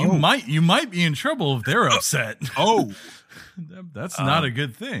 Bobby, you might be in trouble if they're upset. That's not a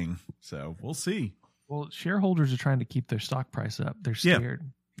good thing. So we'll see. Well, shareholders are trying to keep their stock price up. They're scared.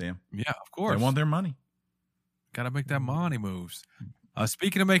 Yeah, of course. They want their money. Got to make that money moves.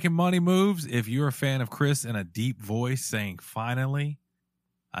 Speaking of making money moves, if you're a fan of Chris and a deep voice saying finally,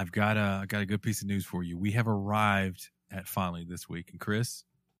 I've got a good piece of news for you. We have arrived at finally this week. And Chris,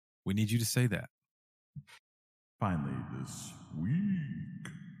 we need you to say that. Finally this week.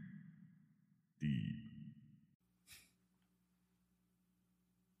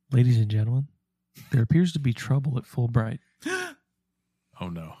 Ladies and gentlemen, there appears to be trouble at Fulbright. Oh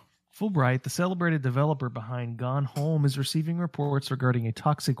no. Fulbright, the celebrated developer behind Gone Home, is receiving reports regarding a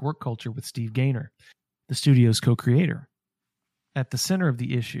toxic work culture with Steve Gaynor, the studio's co-creator. At the center of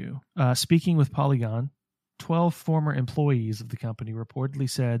the issue, speaking with Polygon, 12 former employees of the company reportedly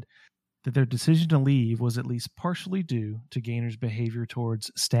said that their decision to leave was at least partially due to Gaynor's behavior towards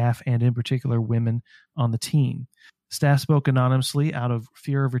staff and in particular women on the team. Staff spoke anonymously out of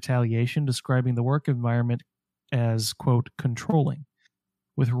fear of retaliation, describing the work environment as, quote, controlling,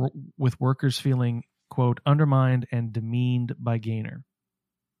 with workers feeling, quote, undermined and demeaned by Gaynor.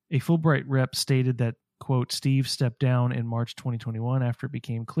 A Fulbright rep stated that, quote, Steve stepped down in March 2021 after it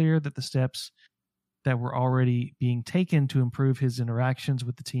became clear that the steps that were already being taken to improve his interactions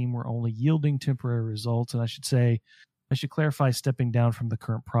with the team were only yielding temporary results. And I should clarify, stepping down from the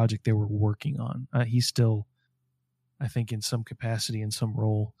current project they were working on. He's still, I think, in some capacity, in some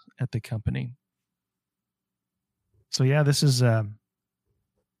role at the company. So yeah, this is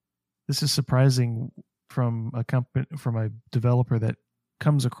surprising from a developer that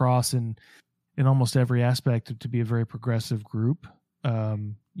comes across in almost every aspect to be a very progressive group.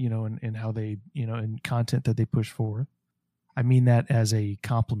 In how they, in content that they push forward. I mean that as a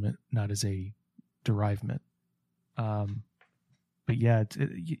compliment, not as a derivement. But yeah,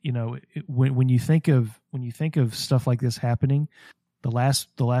 when you think of stuff like this happening, the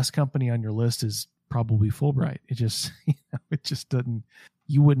last company on your list is probably Fulbright. It just, it just doesn't.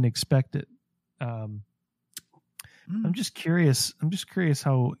 You wouldn't expect it. I'm just curious.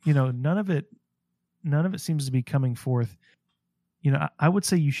 How none of it seems to be coming forth. I would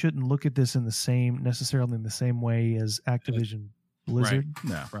say you shouldn't look at this necessarily in the same way as Activision Blizzard.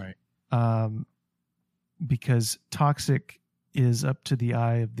 Right. No. Right. Because toxic is up to the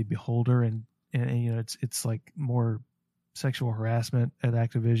eye of the beholder, and it's like more sexual harassment at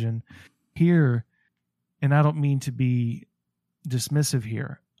Activision here. And I don't mean to be dismissive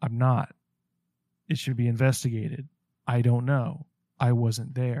here. I'm not. It should be investigated. I don't know. I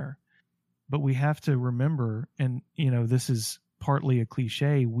wasn't there. But we have to remember, and this is partly a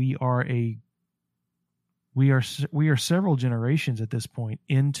cliche, we are several generations at this point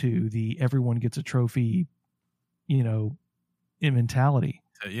into the everyone gets a trophy, mentality.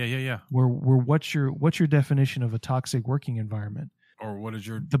 Yeah. We're what's your definition of a toxic working environment? Or what is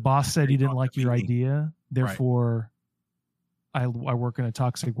the boss said he didn't like your idea, therefore I work in a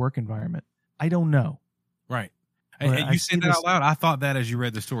toxic work environment. I don't know. Right. And you said that out loud. I thought that as you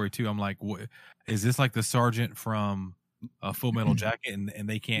read the story too. I'm like, what is this, like the sergeant from a Full Metal Jacket, and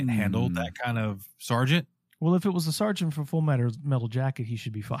they can't handle that kind of sergeant? Well, if it was a sergeant from Full Metal Jacket, he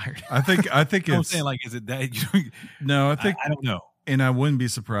should be fired. I think it's. I'm saying, like, is it that? No, I think I don't know. And I wouldn't be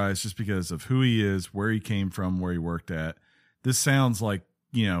surprised just because of who he is, where he came from, where he worked at. This sounds like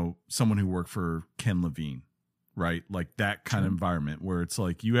someone who worked for Ken Levine, right? Like that kind of environment where it's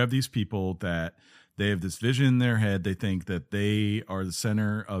like you have these people that they have this vision in their head. They think that they are the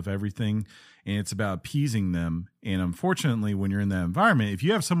center of everything, and it's about appeasing them. And unfortunately, when you're in that environment, if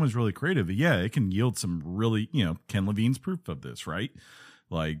you have someone who's really creative, it can yield some really, Ken Levine's proof of this, right?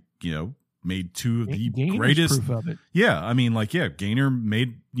 Like, made two of the Gaynor's greatest. proof of it. Yeah. I mean, Gaynor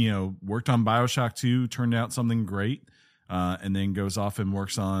made, worked on BioShock 2, turned out something great. And then goes off and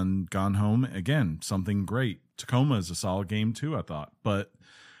works on Gone Home again, something great. Tacoma is a solid game too, I thought. But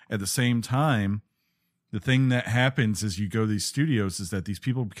at the same time, the thing that happens as you go to these studios is that these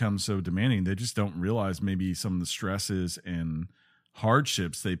people become so demanding, they just don't realize maybe some of the stresses and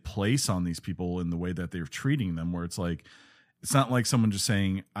hardships they place on these people in the way that they're treating them, where it's like, it's not like someone just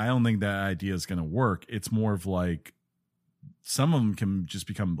saying, I don't think that idea is going to work. It's more of like, some of them can just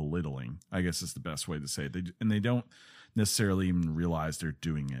become belittling, I guess is the best way to say it. They don't necessarily even realize they're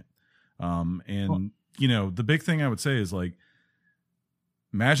doing it. The big thing I would say is like,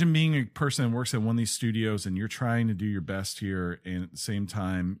 imagine being a person that works at one of these studios and you're trying to do your best here. And at the same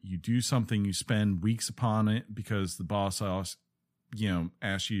time, you do something, you spend weeks upon it because the boss asks you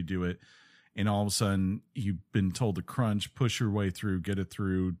to do it. And all of a sudden you've been told to crunch, push your way through, get it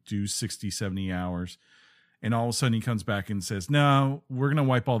through, do 60, 70 hours. And all of a sudden he comes back and says, no, we're going to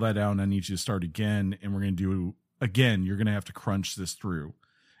wipe all that out and I need you to start again. And we're going to do again, you're going to have to crunch this through.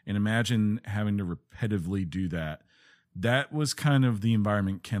 And imagine having to repetitively do that. That was kind of the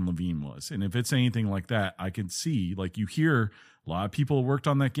environment Ken Levine was. And if it's anything like that, I can see, like you hear a lot of people who worked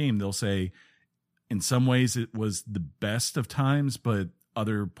on that game. They'll say in some ways it was the best of times, but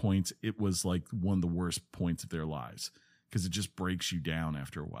other points it was like one of the worst points of their lives because it just breaks you down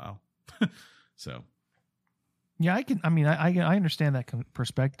after a while. So. Yeah, I understand that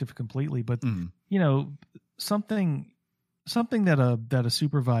perspective completely, but something that a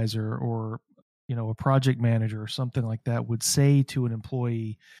supervisor or a project manager or something like that would say to an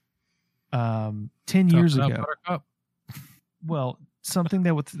employee 10 years ago. Well, something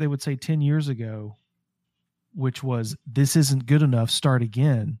that they would say 10 years ago, which was, this isn't good enough, start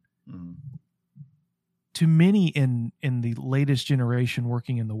again. Mm. To many in the latest generation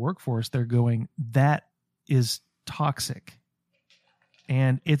working in the workforce, they're going, that is toxic.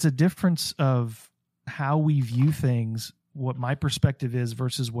 And it's a difference of how we view things, what my perspective is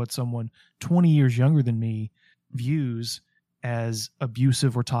versus what someone 20 years younger than me views as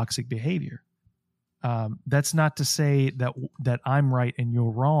abusive or toxic behavior. That's not to say that I'm right and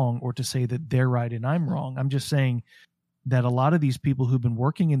you're wrong, or to say that they're right and I'm wrong. I'm just saying that a lot of these people who've been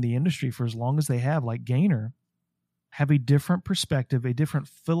working in the industry for as long as they have, like Gaynor, have a different perspective, a different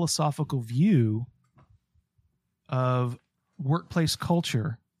philosophical view of workplace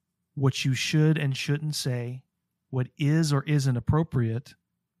culture, what you should and shouldn't say, what is or isn't appropriate.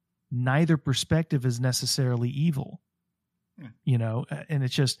 Neither perspective is necessarily evil. And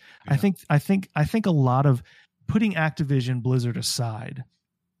it's just, yeah. I think a lot of putting Activision Blizzard aside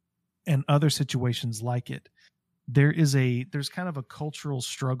and other situations like it, there's kind of a cultural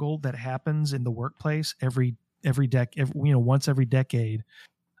struggle that happens in the workplace once every decade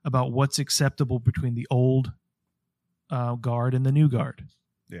about what's acceptable between the old guard and the new guard.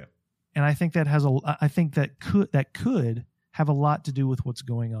 Yeah. And I think that could have a lot to do with what's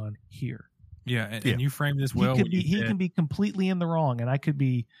going on here. Yeah, and you framed this well. He can be completely in the wrong, and I could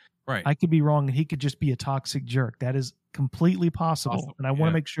be right. I could be wrong, and he could just be a toxic jerk. That is completely possible, and I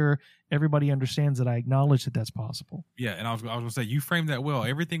want to make sure everybody understands that I acknowledge that that's possible. Yeah, and I was going to say, you framed that well.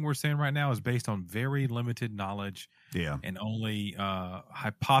 Everything we're saying right now is based on very limited knowledge. Yeah, and only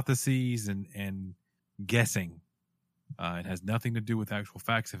hypotheses and guessing. It has nothing to do with actual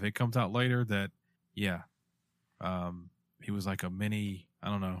facts. If it comes out later that, he was like a mini, I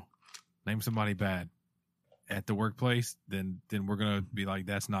don't know, name somebody bad at the workplace, then we're gonna be like,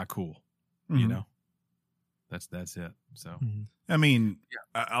 that's not cool. Mm-hmm. That's it. So I mean,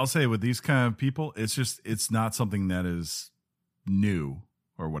 I'll say with these kind of people, it's not something that is new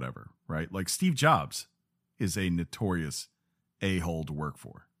or whatever, right? Like Steve Jobs is a notorious a-hole to work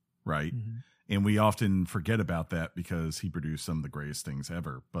for, right? Mm-hmm. And we often forget about that because he produced some of the greatest things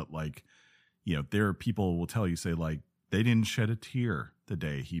ever. But like, there are people who will tell you, say like, they didn't shed a tear the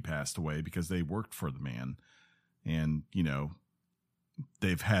day he passed away because they worked for the man. And,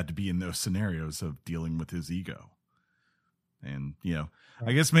 they've had to be in those scenarios of dealing with his ego. And,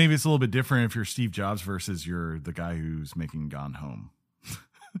 I guess maybe it's a little bit different if you're Steve Jobs versus you're the guy who's making Gone Home.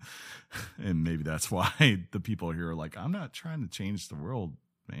 And maybe that's why the people here are like, I'm not trying to change the world,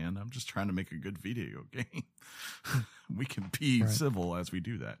 man. I'm just trying to make a good video game. We can be civil as we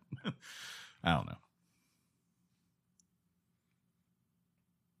do that. I don't know.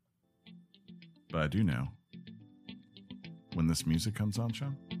 But I do know when this music comes on,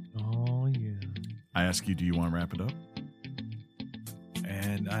 Sean. Oh, yeah. I ask you, do you want to wrap it up?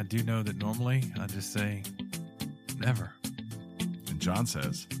 And I do know that normally I just say never. And John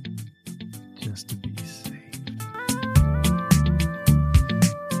says, just to be safe.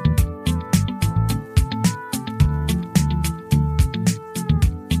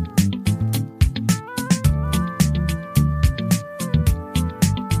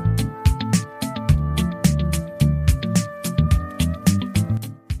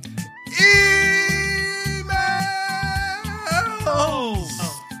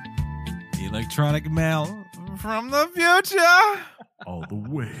 Electronic mail from the future. All the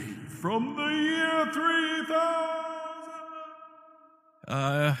way from the year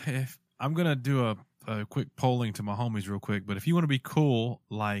 3000. If I'm gonna do a quick polling to my homies real quick, but if you want to be cool,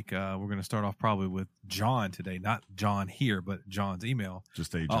 like we're gonna start off probably with John today, not John here, but John's email.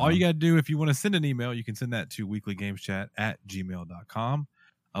 Just a all you gotta do, if you want to send an email, you can send that to weeklygameschat@gmail.com.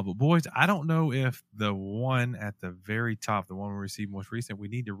 But boys, I don't know if the one at the very top, the one we received most recent, we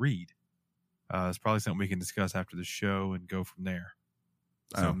need to read. It's probably something we can discuss after the show and go from there.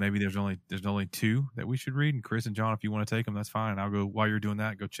 So maybe there's only two that we should read. And Chris and John, if you want to take them, that's fine. I'll go while you're doing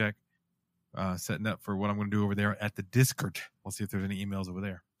that. Go check setting up for what I'm going to do over there at the Discord. We'll see if there's any emails over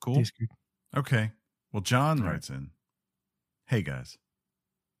there. Cool. Discord. Okay. Well, John writes in, "Hey guys,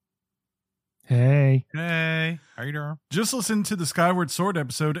 Hey, how you doing? just listened to the Skyward Sword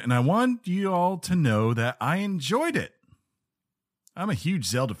episode, and I want you all to know that I enjoyed it. I'm a huge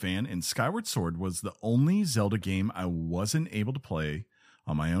Zelda fan, and Skyward Sword was the only Zelda game I wasn't able to play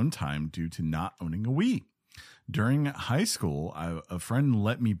on my own time due to not owning a Wii. During high school, a friend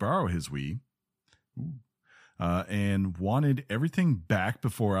let me borrow his Wii and wanted everything back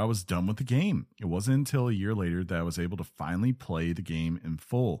before I was done with the game. It wasn't until a year later that I was able to finally play the game in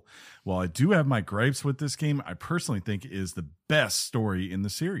full. While I do have my gripes with this game, I personally think it is the best story in the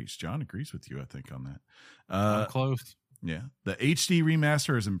series." John agrees with you, I think, on that. I'm close. Yeah. The HD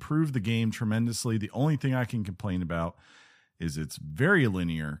remaster has improved the game tremendously. The only thing I can complain about is it's very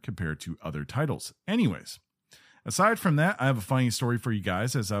linear compared to other titles. Anyways, aside from that, I have a funny story for you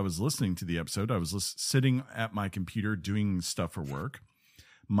guys. As I was listening to the episode, I was sitting at my computer doing stuff for work.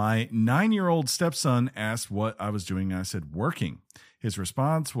 My 9-year-old stepson asked what I was doing. I said, "Working." His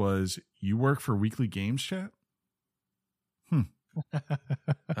response was, "You work for Weekly Games Chat?"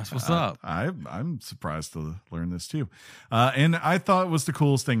 That's what's up. I'm surprised to learn this too. And I thought it was the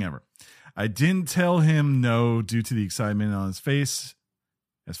coolest thing ever. I didn't tell him no due to the excitement on his face.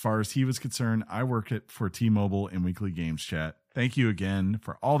 As far as he was concerned, I work for T-Mobile and Weekly Games Chat. Thank you again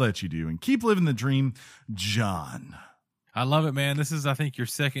for all that you do and keep living the dream, John. I love it, man. This is, I think, your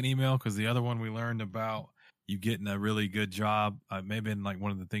second email, because the other one we learned about you getting a really good job. It may have been like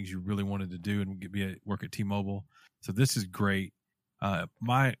one of the things you really wanted to do and work at T-Mobile. So this is great.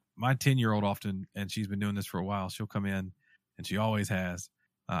 My 10-year-old often, and she's been doing this for a while, she'll come in, and she always has.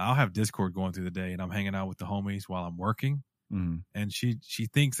 I'll have Discord going through the day, and I'm hanging out with the homies while I'm working. And she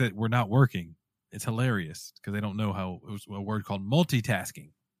thinks that we're not working. It's hilarious because they don't know how it was a word called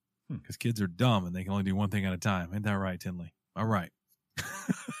multitasking, because kids are dumb and they can only do one thing at a time. Ain't that right, Tinley? All right.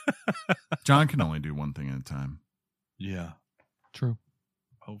 John can only do one thing at a time. Yeah. true.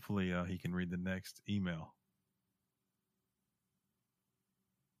 Hopefully he can read the next email.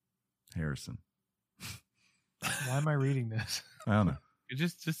 Harrison. Why am I reading this? I don't know. You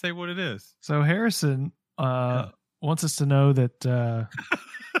just say what it is. So Harrison wants us to know that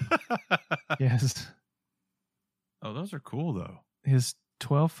yes, Oh, those are cool though. his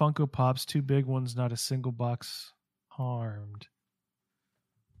 12 Funko Pops, 2 big ones, not a single box harmed.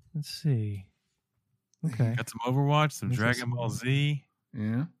 Let's see. Okay. Got some Overwatch, some Makes Dragon us Ball smart. Z.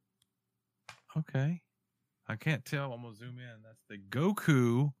 Yeah. Okay. I can't tell. I'm going to zoom in. That's the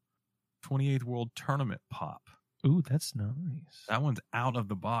Goku 28th World Tournament Pop. Ooh, that's nice. That one's out of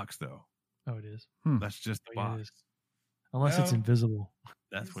the box, though. Oh, it is. That's just the Oh, yeah, it box. is. Unless it's Well, invisible.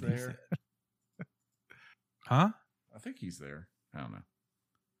 That's He's what he there. said. Huh? I think he's there. I don't know.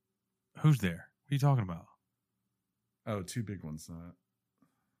 Who's there? What are you talking about? Oh, 2 big ones.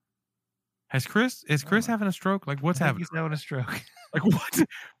 Is Chris having a stroke? Like, what's I think happening? He's having a stroke. Like,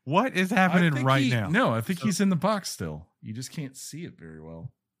 what is happening right now? No, I think he's in the box still. You just can't see it very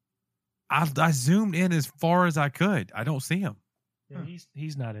well. I zoomed in as far as I could. I don't see him. Yeah,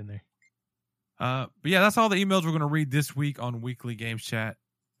 he's not in there. But yeah, that's all the emails we're going to read this week on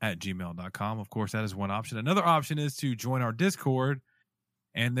weeklygameschat@gmail.com. Of course, that is one option. Another option is to join our Discord,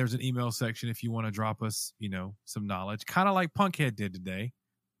 and there's an email section if you want to drop us, some knowledge, kind of like Punkhead did today.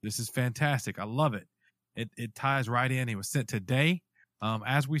 This is fantastic. I love it. It ties right in. It was sent today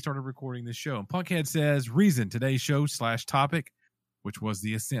as we started recording this show. And Punkhead says, reason today's show /topic, which was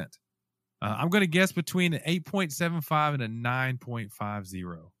the Ascent. I'm going to guess between an 8.75 and a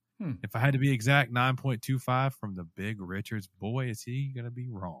 9.50. If I had to be exact, 9.25 from the Big Richards. Boy, is he going to be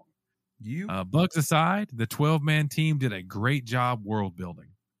wrong. Bugs aside, the 12-man team did a great job world building.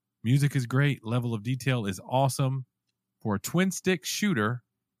 Music is great. Level of detail is awesome. For a twin-stick shooter,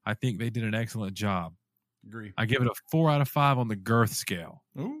 I think they did an excellent job. Agree. I give it a 4 out of 5 on the girth scale.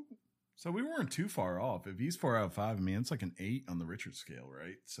 Ooh. So we weren't too far off. If he's 4 out of 5, I mean, it's like an 8 on the Richard scale,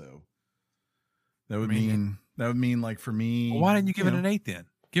 right? So that would mean like for me. Well, why didn't you give it an 8 then?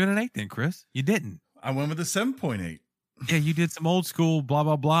 Give it an 8 then, Chris. You didn't. I went with a 7.8. Yeah, you did some old school blah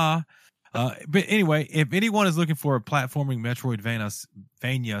blah blah. But anyway, if anyone is looking for a platforming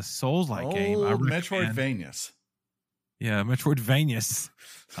Metroidvania Souls-like game, I recommend Metroidvanias. Yeah, Metroidvanias.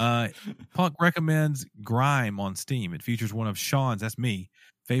 Punk recommends Grime on Steam. It features one of Sean's, that's me,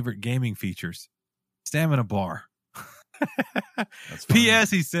 favorite gaming features, stamina bar.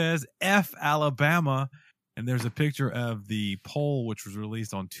 P.S. He says F Alabama, and there's a picture of the poll which was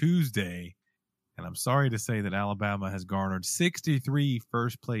released on Tuesday. And I'm sorry to say that Alabama has garnered 63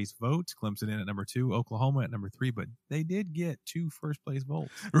 first place votes. Clemson in at number 2, Oklahoma at number 3, but they did get 2 first place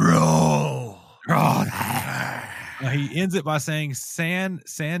votes. Roll. He ends it by saying San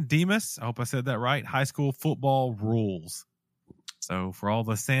Dimas, I hope I said that right, high school football rules. So for all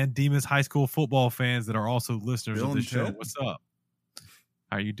the San Dimas high school football fans that are also listeners Bill of this show, Ted. what's up?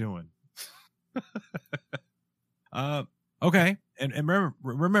 How you doing? Okay. And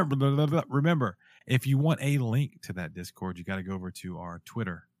remember, if you want a link to that Discord, you got to go over to our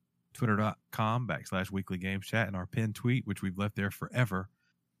Twitter, twitter.com/weekly games chat, and our pinned tweet, which we've left there forever,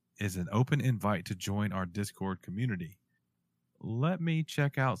 is an open invite to join our Discord community. Let me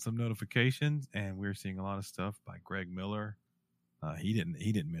check out some notifications, and we're seeing a lot of stuff by Greg Miller. He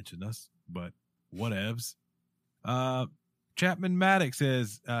didn't mention us, but whatevs. Chapman Maddox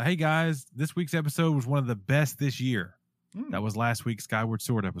says, hey guys, this week's episode was one of the best this year. That was last week's Skyward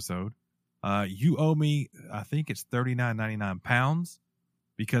Sword episode. You owe me, I think it's £39.99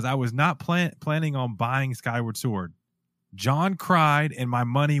 because I was not planning on buying Skyward Sword. John cried and my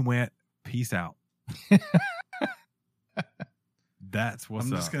money went, peace out. That's what's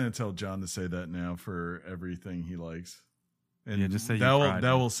up. I'm just going to tell John to say that now for everything he likes. And yeah, just say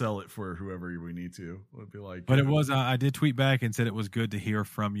that will sell it for whoever we need to. We'll be like, but it was, I did tweet back and said it was good to hear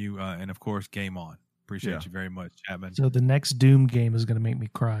from you. And of course, game on. Appreciate you very much, Chapman. So the next Doom game is going to make me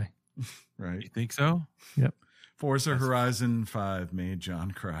cry. Right. You think so? Yep. Forza Horizon 5 made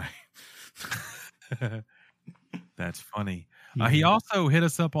John cry. That's funny. Yeah. He also hit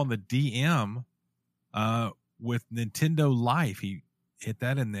us up on the DM with Nintendo Life. He hit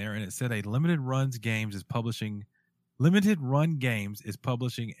that in there, and it said a Limited Run Games is publishing SNES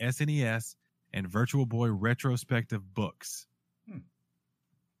and Virtual Boy retrospective books.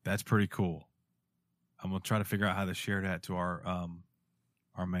 That's pretty cool. I'm gonna try to figure out how to share that to our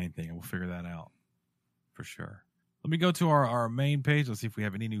main thing, and we'll figure that out for sure. Let me go to our main page. Let's see if we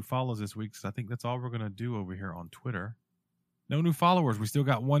have any new follows this week, because I think that's all we're going to do over here on Twitter. No new followers. We still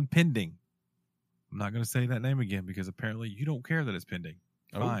got one pending. I'm not going to say that name again because apparently you don't care that it's pending.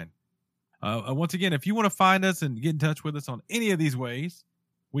 Fine. Once again, if you want to find us and get in touch with us on any of these ways,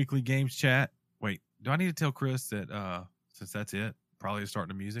 Weekly Games Chat. Wait, do I need to tell Chris that since that's it, probably start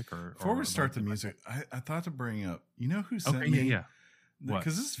the music? Before we start the music, I thought to bring up, you know who sent me? Yeah.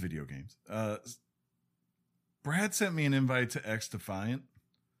 Because this is video games. Brad sent me an invite to X Defiant,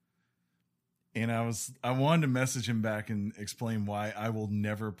 and I wanted to message him back and explain why I will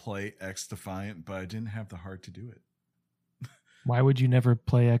never play X Defiant, but I didn't have the heart to do it. Why would you never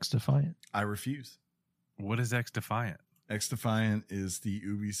play X Defiant? I refuse. What is X Defiant? X Defiant is the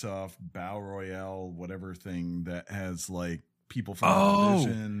Ubisoft Battle Royale whatever thing that has like people from the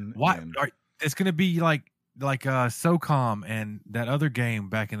Division. What? It's going to be like SOCOM and that other game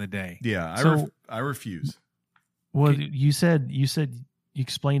back in the day. Yeah, I refuse. Well, you said you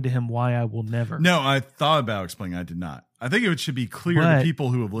explained to him why I will never. No, I thought about explaining. I did not. I think it should be clear to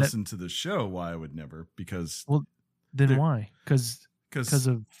people who have listened to the show why I would never. Because then why? Because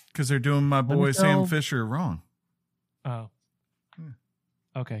they're doing my boy Sam Fisher wrong. Oh,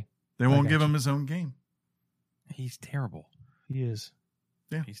 okay. They won't give him his own game. He's terrible. He is.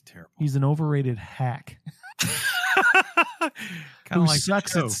 Yeah, he's terrible. He's an overrated hack. Who like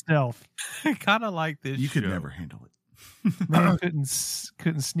sucks at stealth. Kind of like this. You could never handle it. Man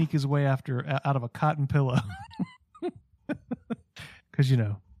couldn't sneak his way out of a cotton pillow because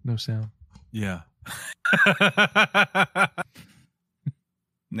no sound. Yeah.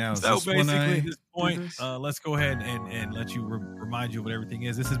 Now, so basically, at this point, let's go ahead and let you remind you of what everything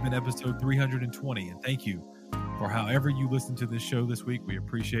is. This has been episode 320, and thank you for however you listen to this show this week. We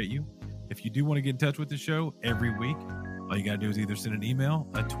appreciate you. If you do want to get in touch with the show every week, all you got to do is either send an email,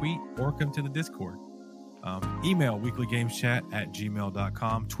 a tweet, or come to the Discord. Email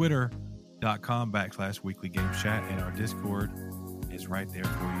weeklygameschat@gmail.com, twitter.com/weeklygameschat, and our Discord is right there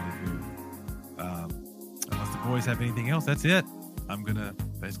for you to do. Unless the boys have anything else, that's it. I'm going to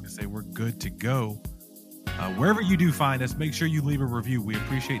basically say we're good to go. Wherever you do find us, make sure you leave a review. We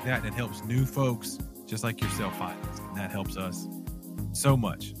appreciate that, and it helps new folks just like yourself find us, and that helps us so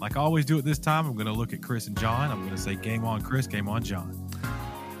much. Like I always do at this time, I'm going to look at Chris and John. I'm going to say game on Chris, game on John.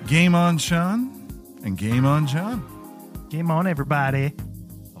 Game on Sean, and game on John. Game on, everybody.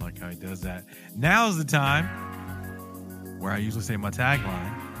 I like how he does that. Now's the time where I usually say my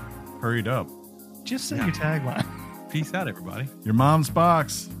tagline. Hurried up. Just say your tagline. Peace out, everybody. Your mom's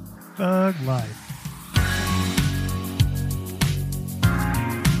box. Thug life.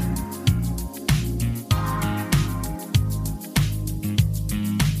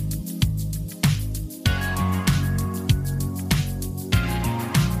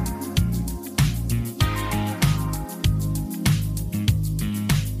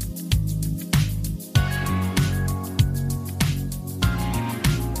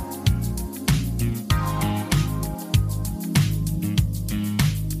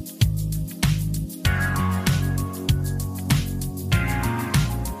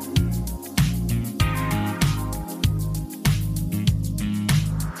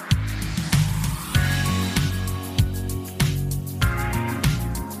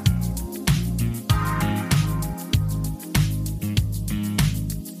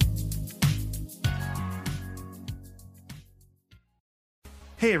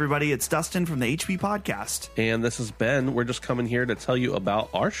 Hey everybody, it's Dustin from the HP Podcast. And this is Ben. We're just coming here to tell you about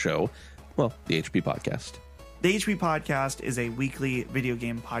our show, well, the HP Podcast. The HP Podcast is a weekly video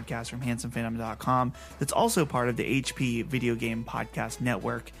game podcast from handsomephantom.com that's also part of the HP Video Game Podcast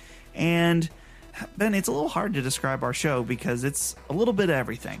Network. And Ben, it's a little hard to describe our show because it's a little bit of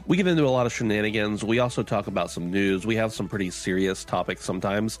everything. We get into a lot of shenanigans. We also talk about some news. We have some pretty serious topics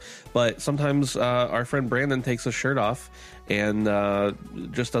sometimes, but sometimes our friend Brandon takes his shirt off and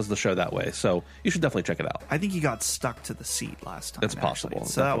just does the show that way. So you should definitely check it out. I think he got stuck to the seat last time. It's possible.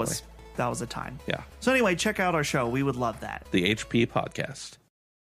 Actually. So that was a time. Yeah. So anyway, check out our show. We would love that. The HP Podcast.